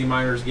this Z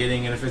miner is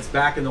getting, and if it's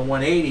back in the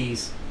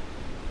 180s,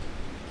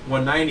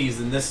 190s,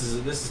 then this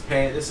is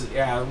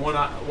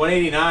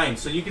 189.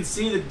 So you can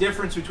see the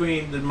difference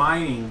between the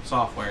mining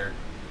software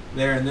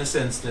there in this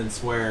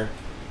instance, where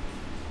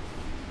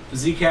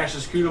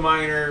Zcash's CUDA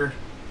miner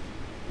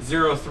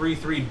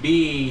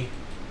 033B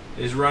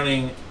is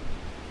running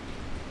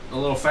a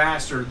little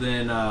faster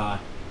than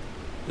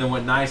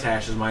what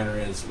Nicehash's miner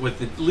is,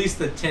 with at least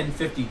the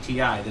 1050 Ti.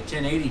 The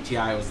 1080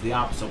 Ti was the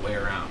opposite way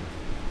around.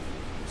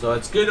 So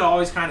it's good to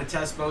always kind of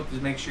test both to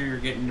make sure you're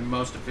getting the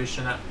most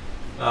efficient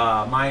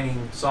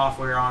mining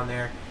software on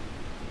there.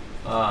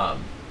 But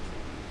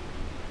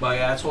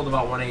yeah, it's holding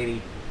about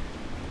 180.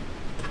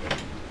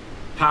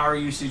 Power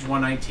usage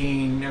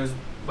 119. It was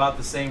about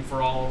the same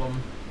for all of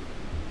them.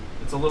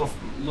 It's a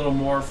little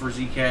more for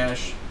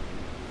Zcash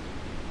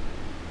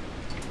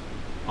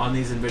on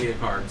these NVIDIA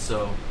cards.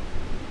 So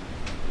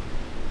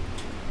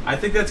I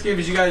think that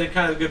gives you guys a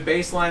kind of good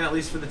baseline, at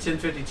least for the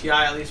 1050 Ti,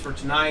 at least for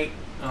tonight.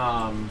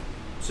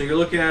 So you're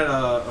looking at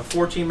a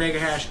 14 mega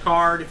hash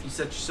card if you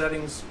set your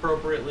settings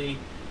appropriately,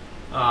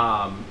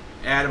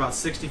 at about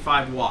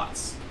 65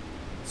 watts.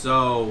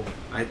 So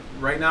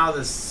right now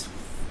this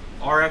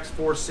RX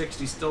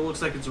 460 still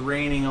looks like it's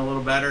reigning a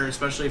little better,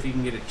 especially if you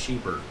can get it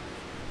cheaper.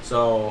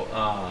 So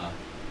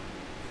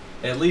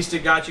at least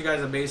it got you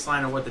guys a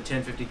baseline of what the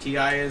 1050 Ti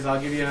is.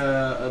 I'll give you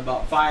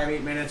about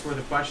 5-8 minutes worth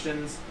of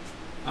questions,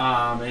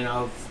 and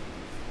I'll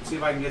see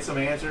if I can get some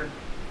answered.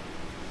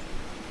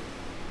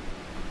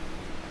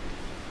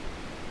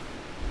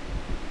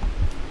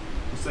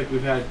 Looks like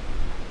we've had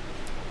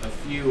a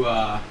few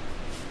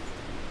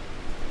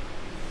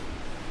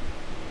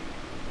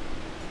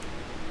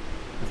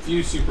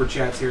super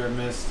chats here I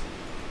missed.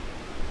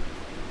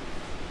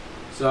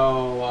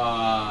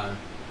 So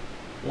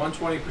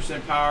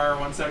 120% power,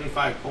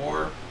 175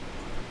 core.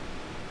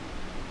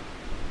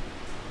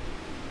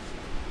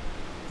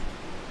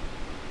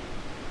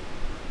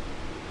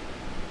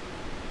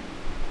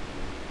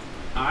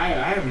 I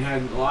haven't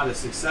had a lot of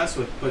success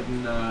with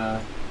putting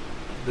the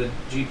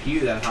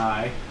GPU that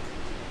high.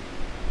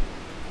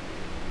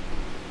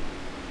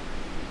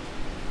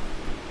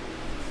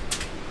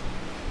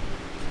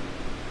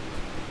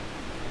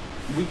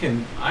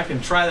 I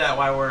can try that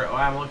while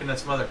I'm looking at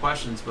some other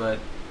questions, but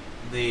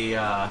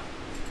the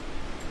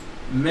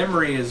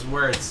memory is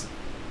where it's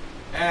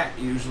at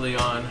usually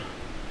on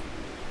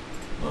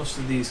most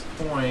of these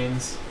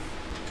coins.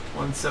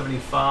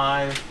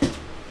 175,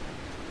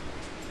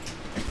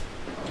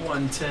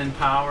 110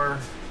 power.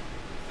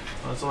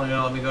 Well, it's only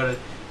gonna let me go to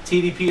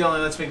TDP. Only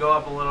lets me go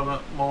up a little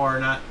bit more,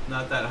 not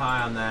that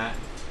high on that.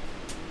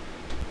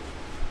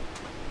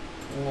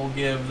 We'll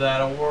give that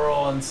a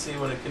whirl and see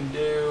what it can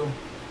do.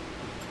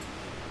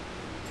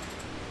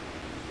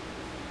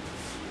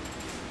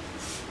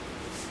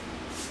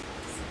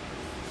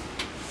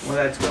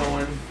 Where that's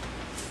going.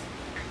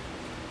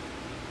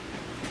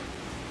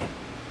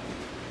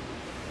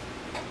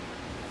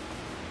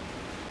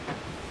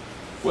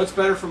 What's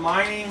better for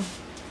mining?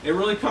 It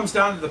really comes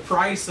down to the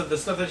price of the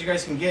stuff that you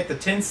guys can get. The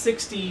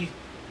 1060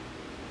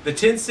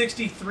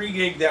 3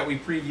 gig that we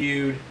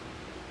previewed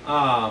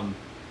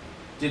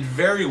did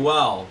very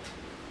well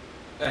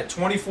at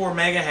 24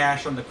 mega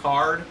hash on the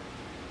card,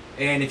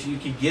 and if you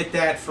could get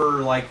that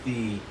for like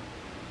the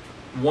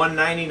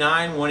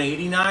 199,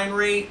 189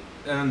 rate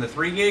on the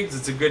 3 gigs,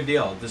 it's a good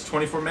deal. This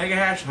 24 mega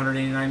hash,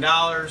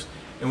 $189,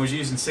 and was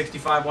using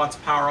 65 watts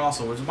of power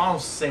also, which is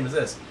almost the same as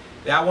this.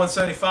 That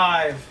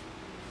 175,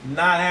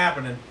 not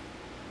happening.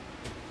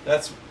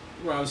 That's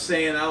what I was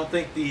saying. I don't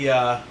think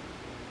the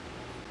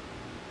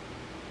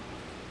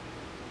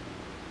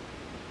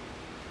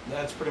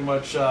that's pretty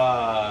much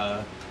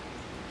that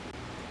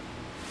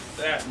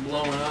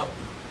blowing up.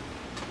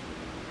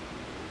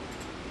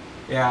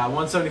 Yeah,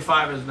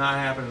 175 is not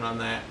happening on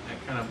that. I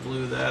kind of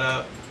blew that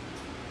up.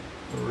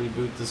 We'll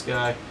reboot this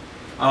guy.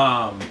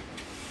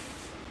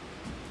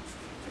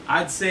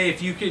 I'd say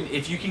if you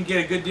can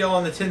get a good deal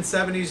on the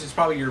 1070s, it's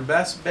probably your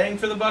best bang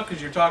for the buck,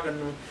 because you're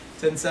talking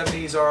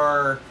 1070s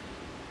are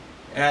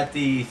at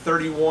the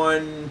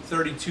 31,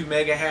 32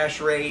 mega hash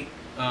rate,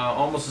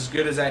 almost as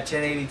good as that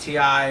 1080 Ti,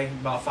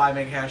 about 5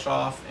 mega hash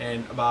off,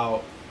 and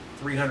about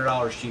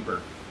 $300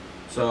 cheaper.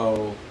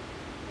 So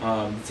the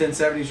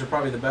 1070s are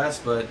probably the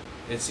best, but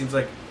it seems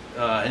like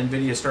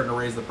NVIDIA is starting to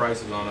raise the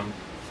prices on them.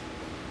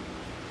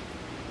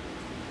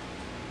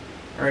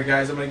 All right,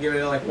 guys, I'm going to give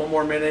it like one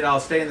more minute.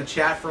 I'll stay in the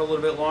chat for a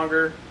little bit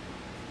longer.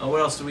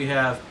 What else do we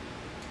have?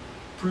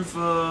 Proof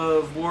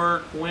of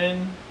work,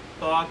 win,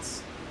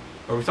 thoughts?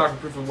 Are we talking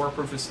proof of work,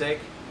 proof of stake?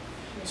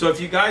 So if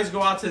you guys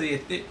go out to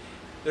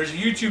there's a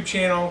YouTube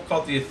channel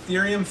called the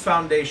Ethereum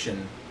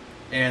Foundation,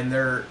 and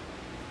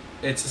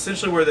it's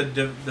essentially where the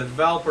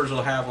developers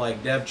will have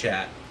like dev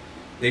chat.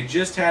 They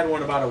just had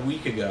one about a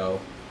week ago,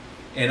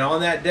 And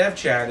on that dev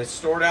chat, it's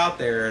stored out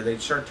there. They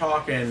start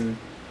talking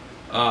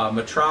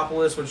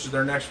Metropolis, which is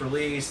their next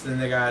release. Then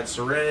they got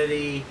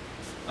Serenity.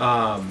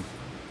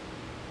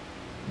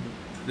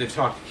 They've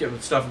talked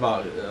stuff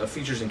about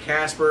features in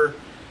Casper.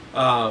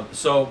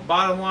 So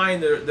bottom line,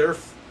 their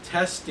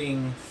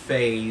testing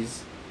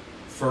phase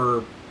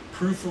for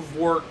proof of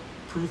work,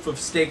 proof of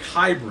stake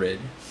hybrid.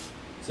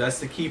 So that's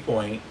the key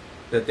point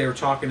that they were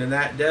talking in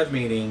that dev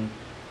meeting,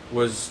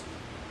 was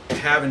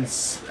having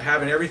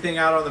everything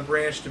out on the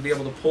branch to be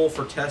able to pull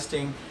for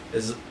testing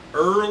as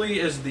early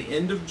as the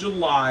end of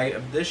July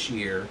of this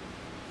year,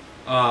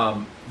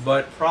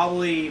 but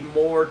probably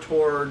more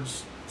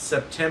towards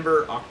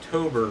September,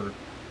 October,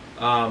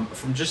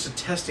 from just a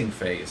testing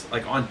phase,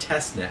 like on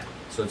testnet.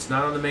 So it's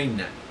not on the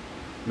mainnet.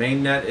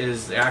 Mainnet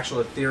is the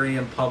actual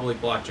Ethereum public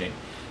blockchain.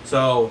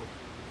 So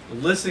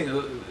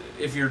listening,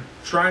 if you're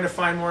trying to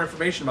find more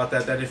information about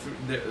that if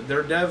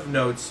their dev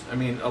notes, I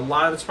mean, a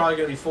lot of it's probably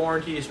going to be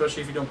foreign to you,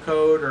 especially if you don't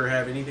code or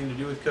have anything to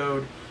do with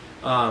code.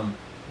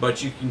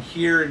 But you can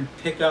hear and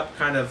pick up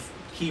kind of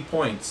key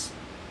points,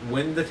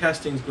 when the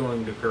testing's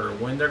going to occur,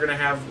 when they're going to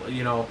have,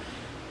 you know,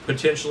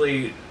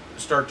 potentially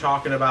start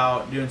talking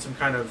about doing some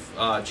kind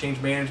of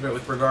change management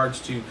with regards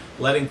to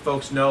letting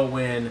folks know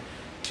when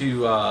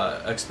to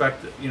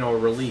expect, you know, a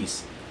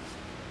release.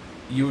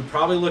 You would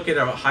probably look at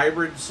a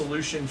hybrid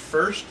solution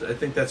first. I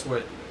think that's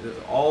what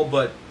all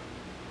but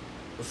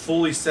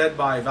fully said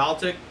by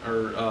Valtic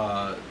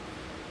or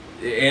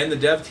and the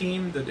dev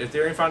team. The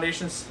Ethereum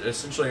Foundations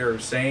essentially are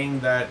saying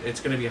that it's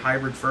going to be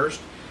hybrid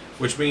first,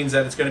 which means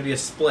that it's going to be a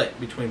split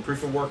between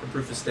proof of work and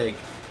proof of stake.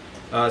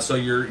 So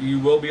you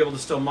will be able to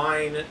still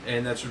mine,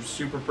 and that's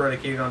super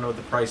predicated on what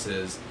the price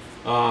is.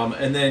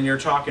 And then you're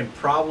talking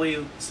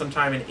probably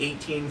sometime in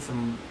 18,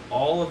 from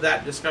all of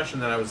that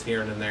discussion that I was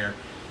hearing in there,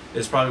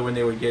 is probably when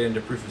they would get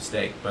into proof of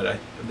stake. But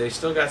they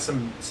still got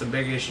some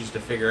big issues to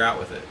figure out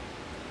with it.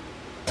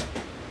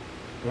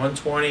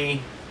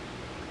 120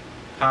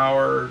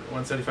 power,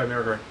 175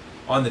 megahertz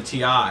on the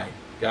TI.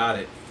 Got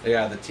it.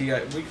 Yeah, the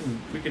TI.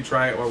 We can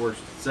try it while we're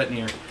sitting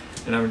here,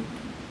 and I'm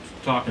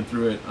talking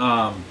through it.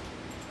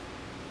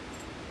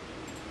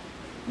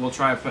 We'll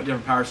try a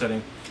different power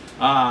setting.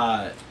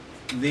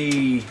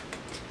 We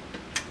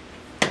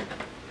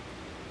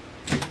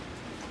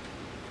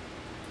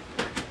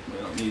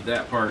don't need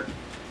that part.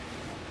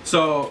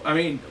 So, I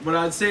mean, what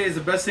I'd say is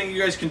the best thing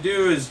you guys can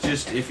do is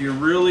just, if you're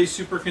really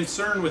super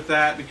concerned with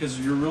that, because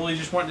you're really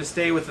just wanting to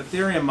stay with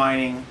Ethereum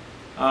mining,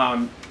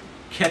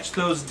 catch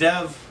those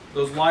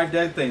live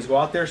dev things. Go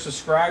out there,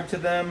 subscribe to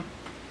them.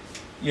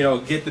 You know,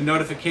 get the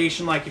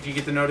notification, like if you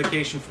get the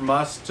notification from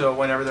us to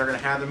whenever they're going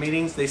to have the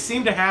meetings. They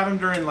seem to have them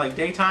during like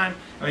daytime.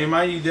 I mean,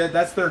 mind you,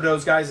 that's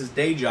those guys'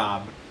 day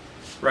job,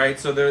 right?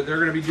 So they're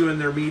going to be doing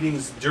their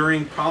meetings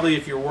during, probably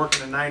if you're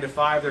working a 9 to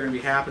 5, they're going to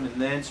be happening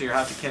then, so you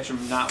have to catch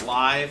them not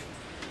live.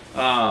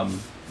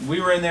 We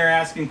were in there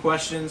asking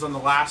questions on the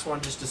last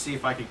one just to see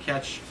if I could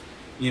catch,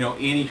 you know,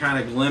 any kind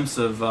of glimpse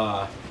of,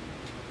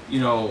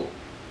 you know,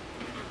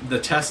 the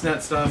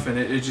testnet stuff, and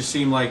it just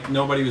seemed like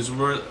nobody was.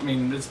 I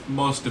mean, it's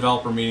most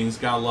developer meetings.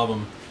 Gotta love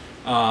them.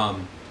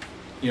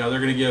 You know, they're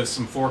going to give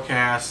some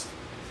forecasts,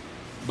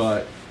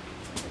 but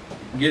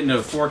getting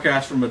a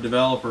forecast from a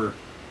developer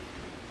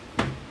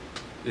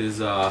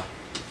is a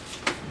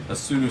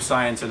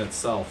pseudoscience in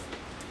itself.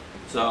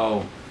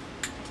 So,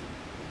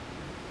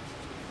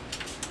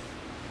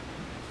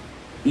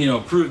 you know,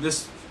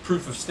 this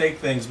proof of stake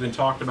thing's been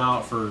talked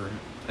about for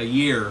a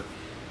year.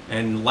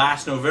 And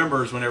last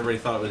November is when everybody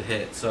thought it would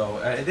hit. So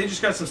they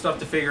just got some stuff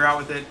to figure out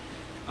with it.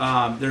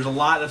 There's a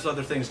lot of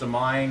other things to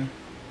mine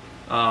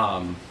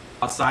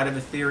outside of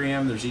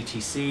Ethereum. There's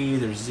ETC.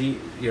 There's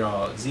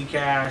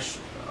Zcash,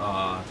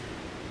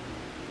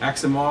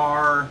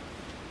 XMR,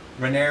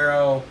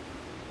 Monero.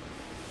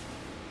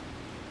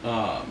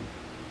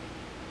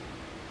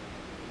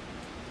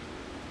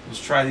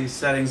 Let's try these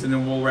settings and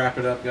then we'll wrap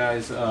it up,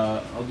 guys.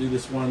 I'll do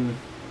this one.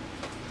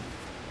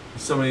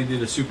 Somebody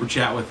did a super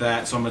chat with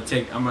that, so I'm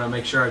gonna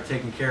make sure I've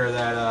taken care of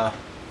that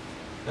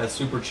that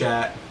super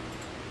chat.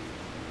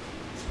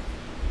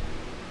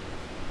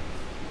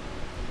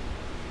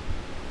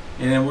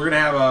 And then we're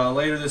gonna have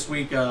later this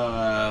week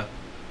a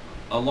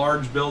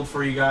large build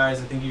for you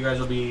guys. I think you guys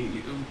will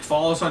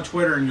follow us on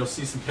Twitter and you'll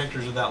see some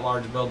pictures of that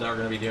large build that we're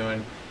gonna be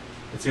doing.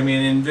 It's gonna be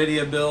an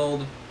NVIDIA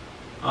build,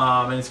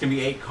 and it's gonna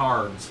be 8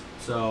 cards.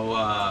 So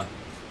all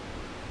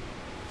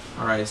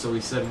right, so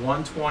we said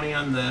 120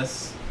 on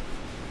this.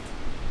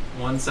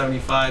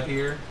 175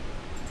 here.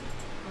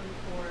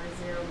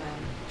 1401.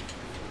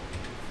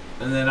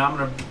 And then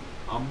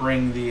I'll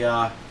bring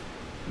the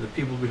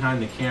people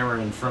behind the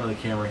camera in front of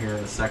the camera here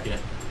in a second.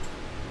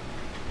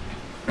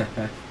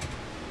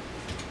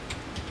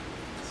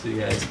 So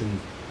you guys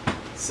can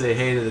say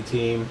hey to the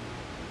team.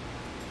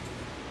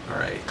 All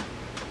right.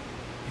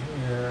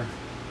 Here.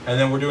 And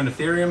then we're doing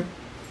Ethereum.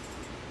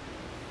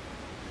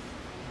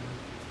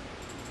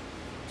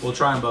 We'll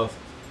try them both.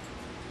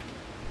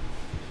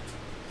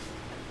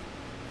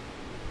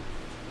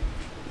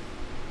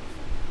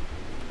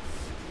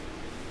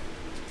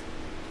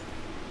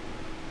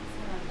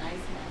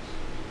 Nicehash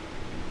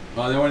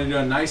Oh, they want to do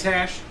a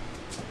Nicehash?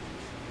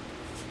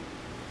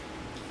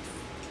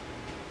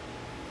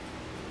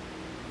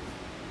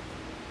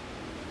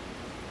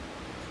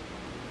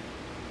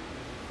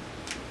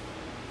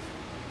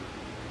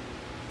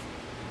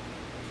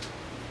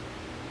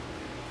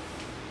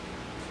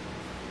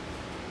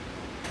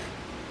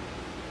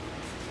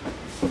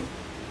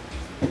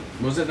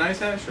 Was it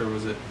Nicehash or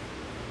was it?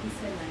 He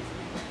said Nicehash.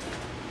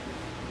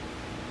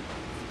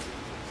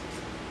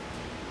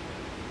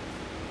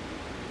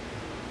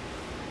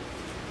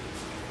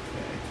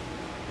 Okay.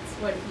 It's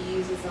what he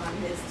uses on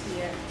his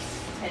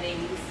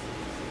 1080s.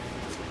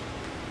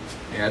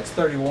 Yeah, it's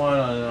 31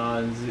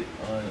 on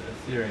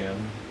Ethereum.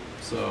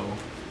 So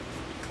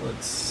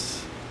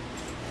let's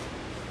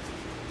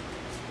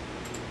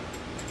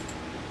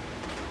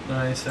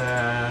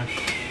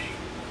Nicehash.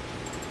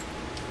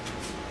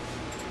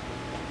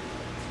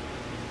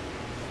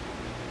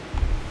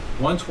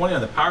 $120 on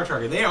the power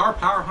target. They are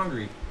power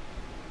hungry.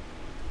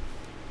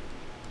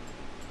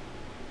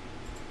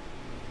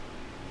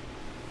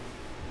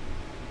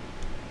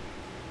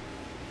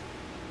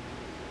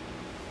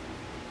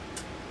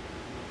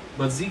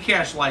 But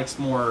Zcash likes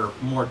more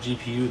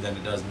GPU than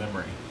it does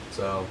memory.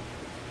 So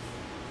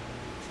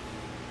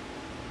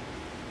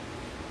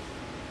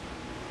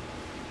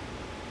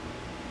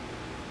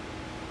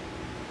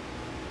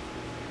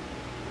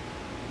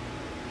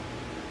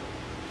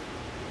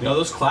you know,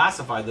 those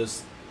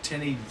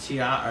 1080 Ti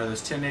or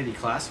those 1080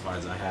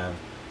 classifieds I have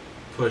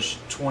push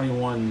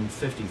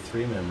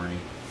 2153 memory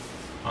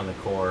on the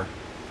core.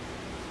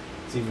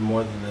 It's even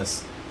more than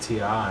this Ti,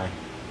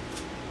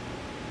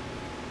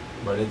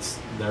 but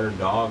they're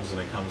dogs when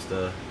it comes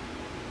to.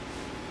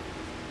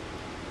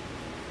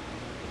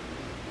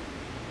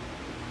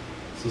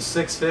 So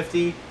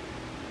 650,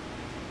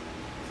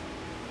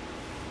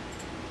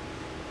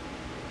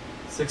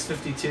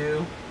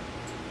 652.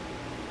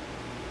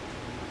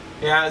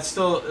 Yeah, that's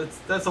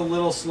a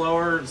little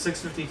slower.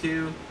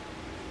 652.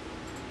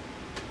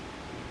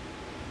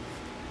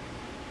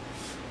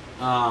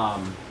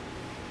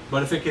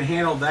 But if it can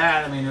handle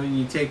that, I mean, when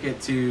you take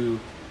it to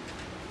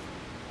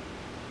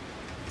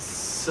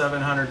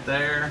 700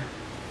 there.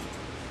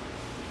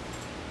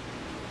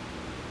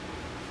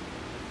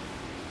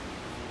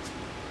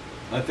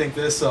 I think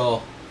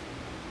this'll.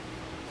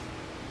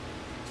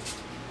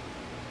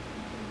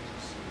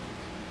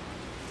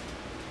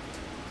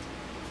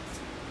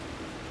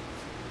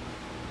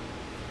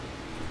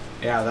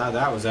 Yeah,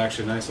 that was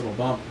actually a nice little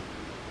bump.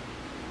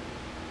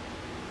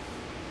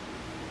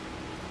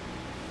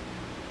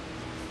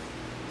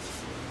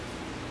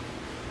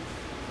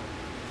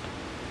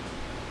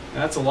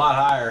 That's a lot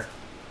higher.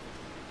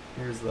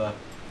 Here's the.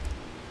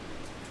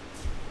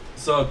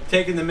 So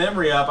taking the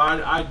memory up,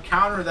 I'd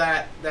counter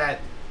that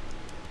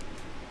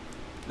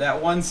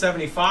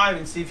 175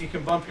 and see if you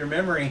can bump your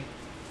memory.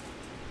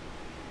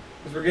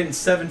 Because we're getting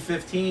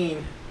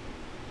 715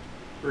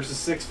 versus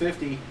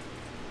 650.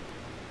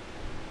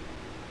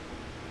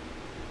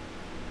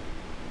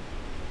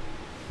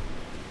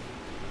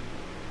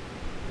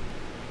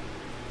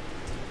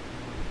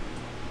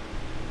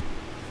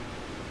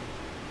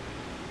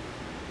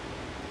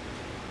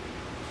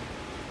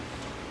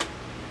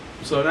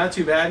 So not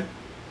too bad.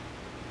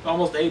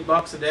 Almost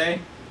 $8 a day.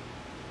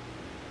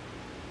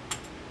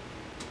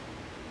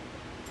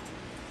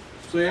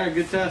 So yeah,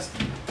 good test.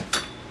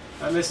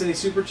 I miss any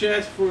super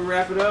chats before we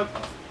wrap it up?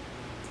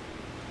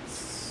 Let's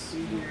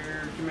see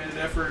here, committed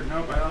effort.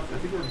 Nope, I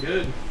think we're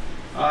good.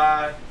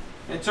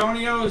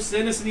 Antonio,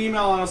 send us an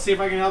email and I'll see if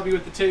I can help you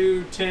with the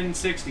two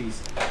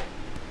 1060s.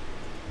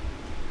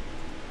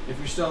 If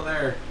you're still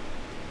there.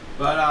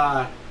 But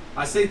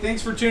I say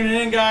thanks for tuning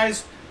in,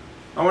 guys.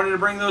 I wanted to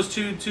bring those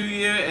two to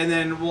you, and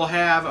then we'll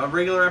have a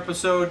regular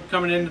episode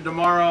coming into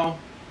tomorrow,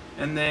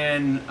 and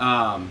then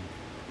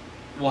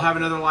we'll have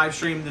another live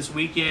stream this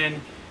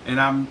weekend,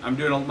 and I'm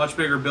doing a much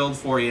bigger build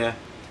for you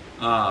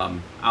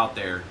out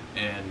there,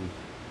 and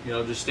you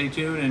know, just stay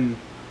tuned, and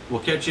we'll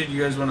catch you.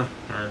 You guys want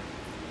to?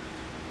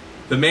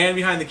 The man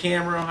behind the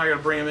camera, I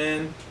gotta bring him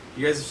in.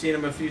 You guys have seen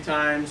him a few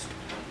times.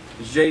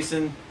 It's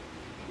Jason.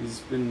 He's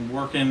been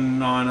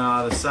working on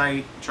the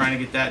site, trying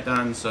to get that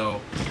done.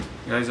 So,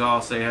 you guys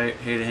all say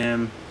hey to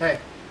him. Hey.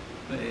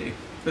 Hey,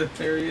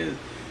 there he is.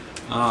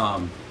 I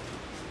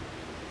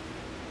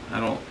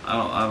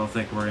don't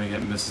think we're gonna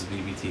get Mrs.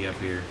 BBT up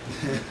here.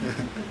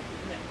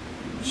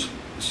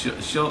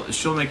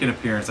 She'll make an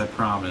appearance, I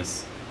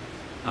promise.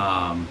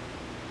 And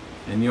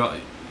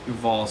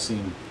you've all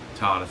seen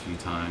Todd a few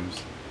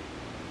times.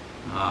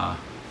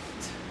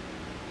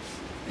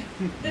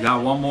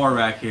 Got one more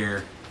back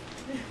here.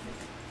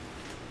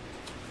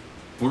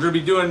 We're gonna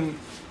be doing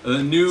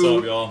a new. What's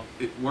up, y'all?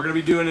 We're gonna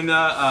be doing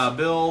a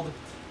build,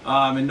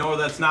 and no,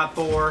 that's not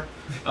Thor.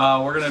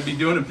 We're gonna be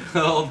doing a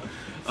build,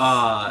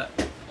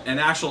 an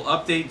actual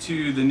update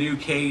to the new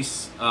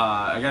case.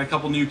 I got a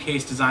couple new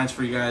case designs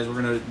for you guys. We're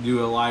gonna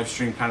do a live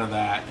stream, kind of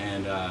that,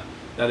 and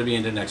that'll be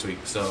into next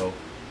week. So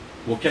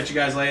we'll catch you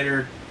guys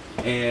later,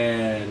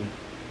 and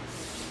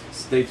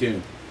stay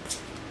tuned.